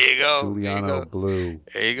blue. There you go. Giuliano blue.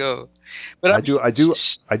 There you go. But I do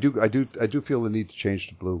feel the need to change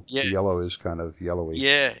to blue. Yeah. The yellow is kind of yellowy.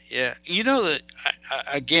 Yeah. That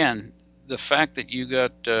again, the fact that you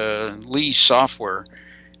got Lee's software,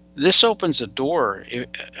 this opens a door.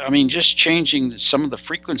 I mean, just changing some of the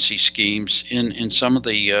frequency schemes in some of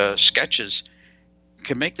the sketches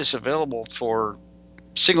can make this available for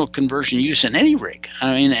signal conversion use in any rig.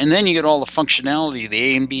 I mean, and then you get all the functionality,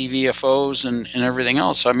 the A and B VFOs and everything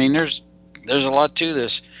else. I mean, there's a lot to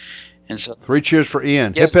this. And so 3 cheers for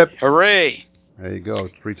Ian. Yeah, hip hip. Hooray. There you go,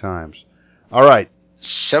 3 times. All right.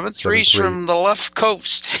 7-3s from the left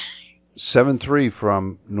coast. 7-3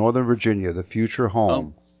 from Northern Virginia, the future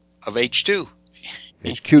home of H2.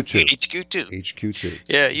 HQ2. HQ2.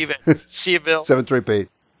 Yeah, you bet. See you, Bill. 7-3, Pete.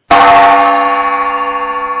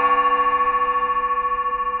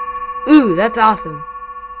 Ooh, that's awesome.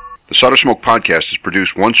 The Solder Smoke podcast is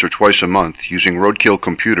produced once or twice a month using roadkill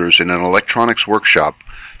computers in an electronics workshop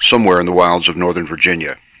somewhere in the wilds of Northern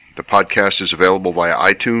Virginia. The podcast is available via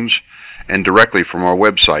iTunes and directly from our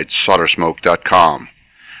website, soldersmoke.com.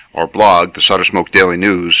 Our blog, the Solder Smoke Daily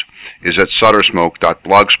News, is at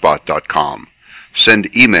soldersmoke.blogspot.com. Send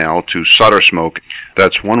email to soldersmoke,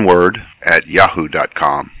 that's one word, at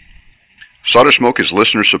yahoo.com. Solder Smoke is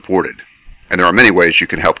listener supported, and there are many ways you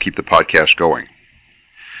can help keep the podcast going.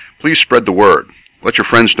 Please spread the word. Let your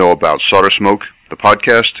friends know about Solder Smoke, the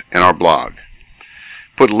podcast, and our blog.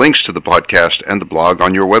 Put links to the podcast and the blog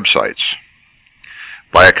on your websites.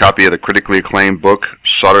 Buy a copy of the critically acclaimed book,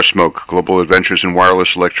 Solder Smoke, Global Adventures in Wireless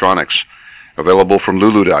Electronics, available from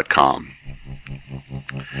lulu.com.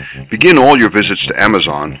 Begin all your visits to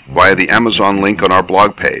Amazon via the Amazon link on our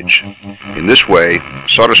blog page. In this way,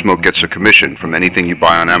 Solder Smoke gets a commission from anything you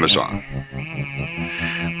buy on Amazon.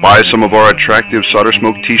 Buy some of our attractive Solder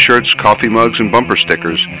Smoke t-shirts, coffee mugs, and bumper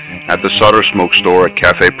stickers at the Solder Smoke store at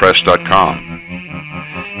cafepress.com.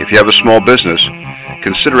 If you have a small business,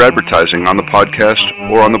 consider advertising on the podcast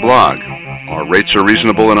or on the blog. Our rates are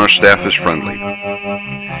reasonable and our staff is friendly.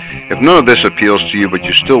 If none of this appeals to you but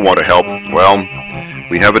you still want to help, well,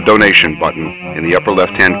 we have a donation button in the upper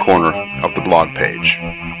left-hand corner of the blog page.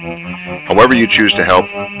 However you choose to help,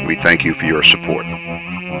 we thank you for your support.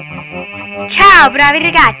 Ciao, bravi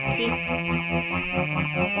ragazzi!